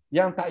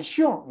 Yang tak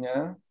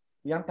syoknya,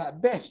 yang tak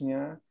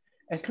bestnya,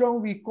 as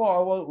long we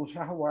call our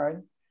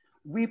usahawan,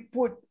 we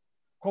put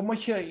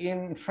commercial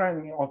in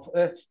front of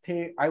us.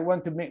 Say, I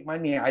want to make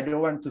money. I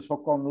don't want to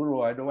sokong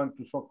Nurul. I don't want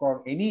to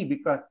sokong any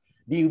because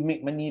they make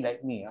money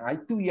like me.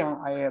 Itu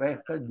yang I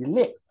rasa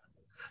jelek.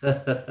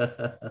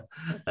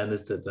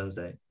 Understood, Tuan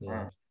Syed.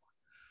 Yeah.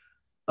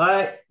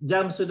 Alright,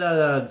 jam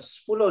sudah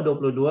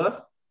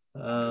 10.22.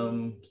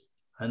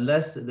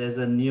 Unless there's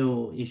a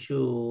new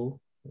issue,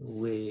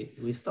 we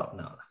stop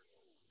now.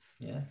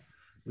 Yeah,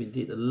 we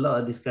did a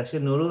lot of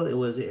discussion. Nurul,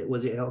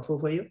 was it helpful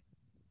for you?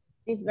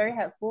 It's very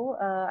helpful.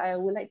 I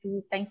would like to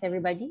thank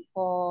everybody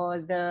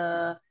for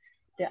the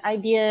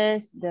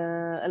ideas.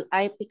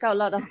 I pick out a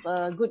lot of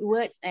good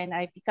words, and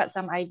I pick up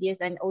some ideas,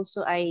 and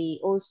also I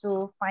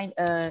also find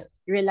a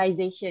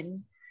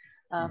realization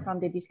from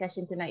the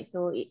discussion tonight.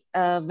 So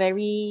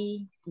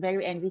very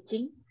very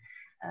enriching.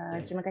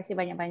 Terima kasih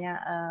banyak-banyak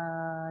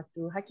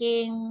to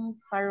Hakim,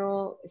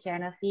 Farouk,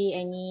 Syahnafi,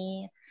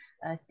 Annie,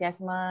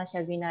 Stiasma,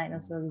 Shazwina, and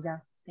also Riza.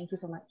 Thank you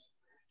so much.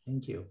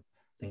 Thank you.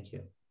 Thank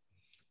you.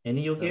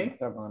 Any okay?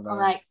 All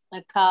right,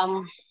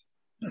 welcome.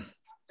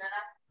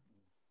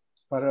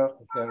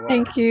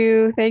 Thank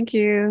you. Thank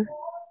you.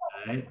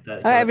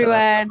 Hi,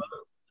 everyone.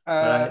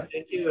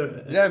 Thank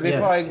you. Yeah,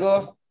 before I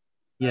go.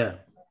 Yeah.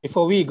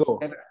 Before we go.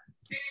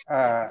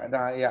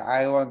 Yeah,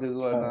 I want to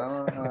go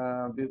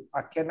now.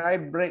 Can I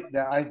break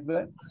the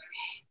iceberg?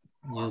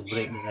 You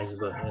break the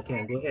iceberg.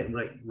 Okay, go ahead.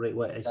 Break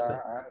what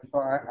iceberg? So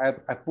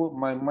I put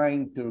my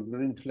mind to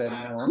Greensland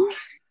now.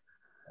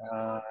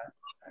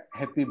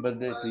 Happy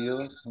birthday to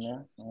you.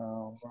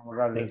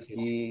 Thank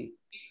you.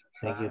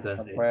 Thank you,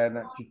 sampai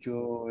anak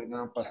cucu,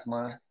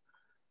 Pasma.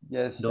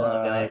 Just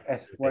as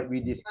what we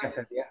discussed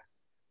earlier.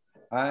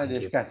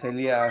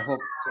 I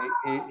hope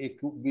it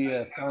could be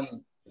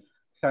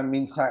some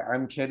insight.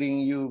 I'm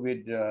sharing you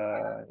with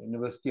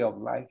University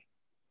of Life.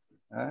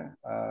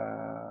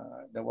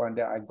 The one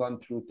that I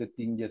gone through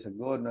 13 years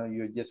ago. Now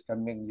you're just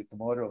coming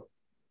tomorrow.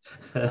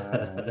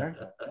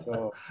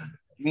 So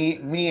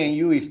me and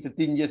you is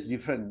 13 years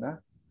different.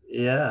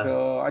 Yeah.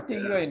 So I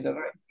think you're in the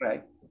right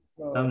track.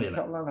 So,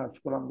 inshallah,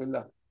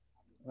 alhamdulillah.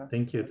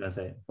 Thank you, Tuan.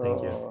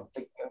 Thank you.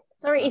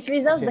 Sorry, it's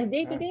Rizal's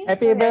birthday today.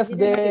 Happy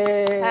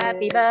birthday.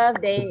 Happy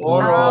birthday.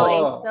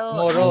 Tomorrow.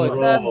 Happy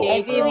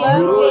birthday.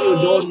 Nurul, you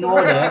don't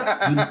know that.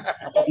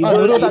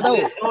 Nurul tak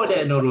tahu. Know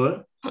that,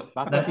 Nurul.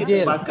 Bakar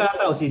sijil. Bakar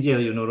tahu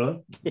sijil you,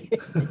 Nurul.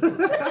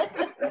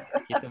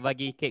 Kita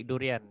bagi kek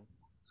durian.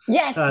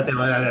 Yes.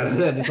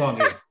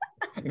 Tengok.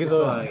 This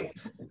one.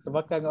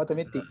 Terbakar dengan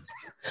automatik.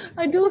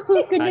 Aduh,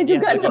 kena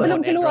juga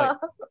sebelum keluar.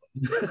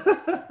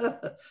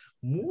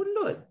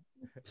 Mulut.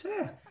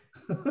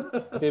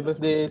 Happy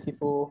birthday,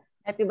 Sifu.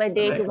 Happy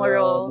birthday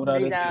tomorrow.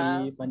 Murah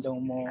rezeki, panjang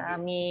umur.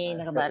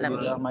 Amin.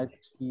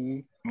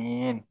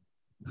 Amin.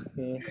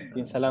 Okay.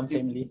 Salam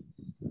family.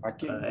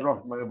 Thank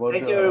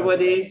you,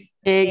 everybody.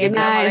 Okay, good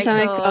night.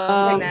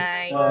 Assalamualaikum. Good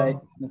night.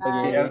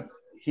 Bye.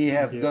 He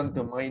have gone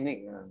to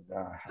mining.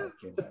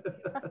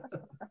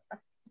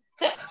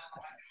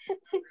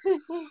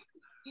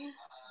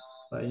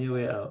 Find your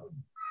way out.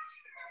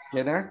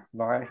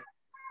 Bye.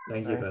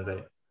 Thank you,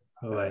 Tuan.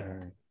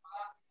 Bye-bye.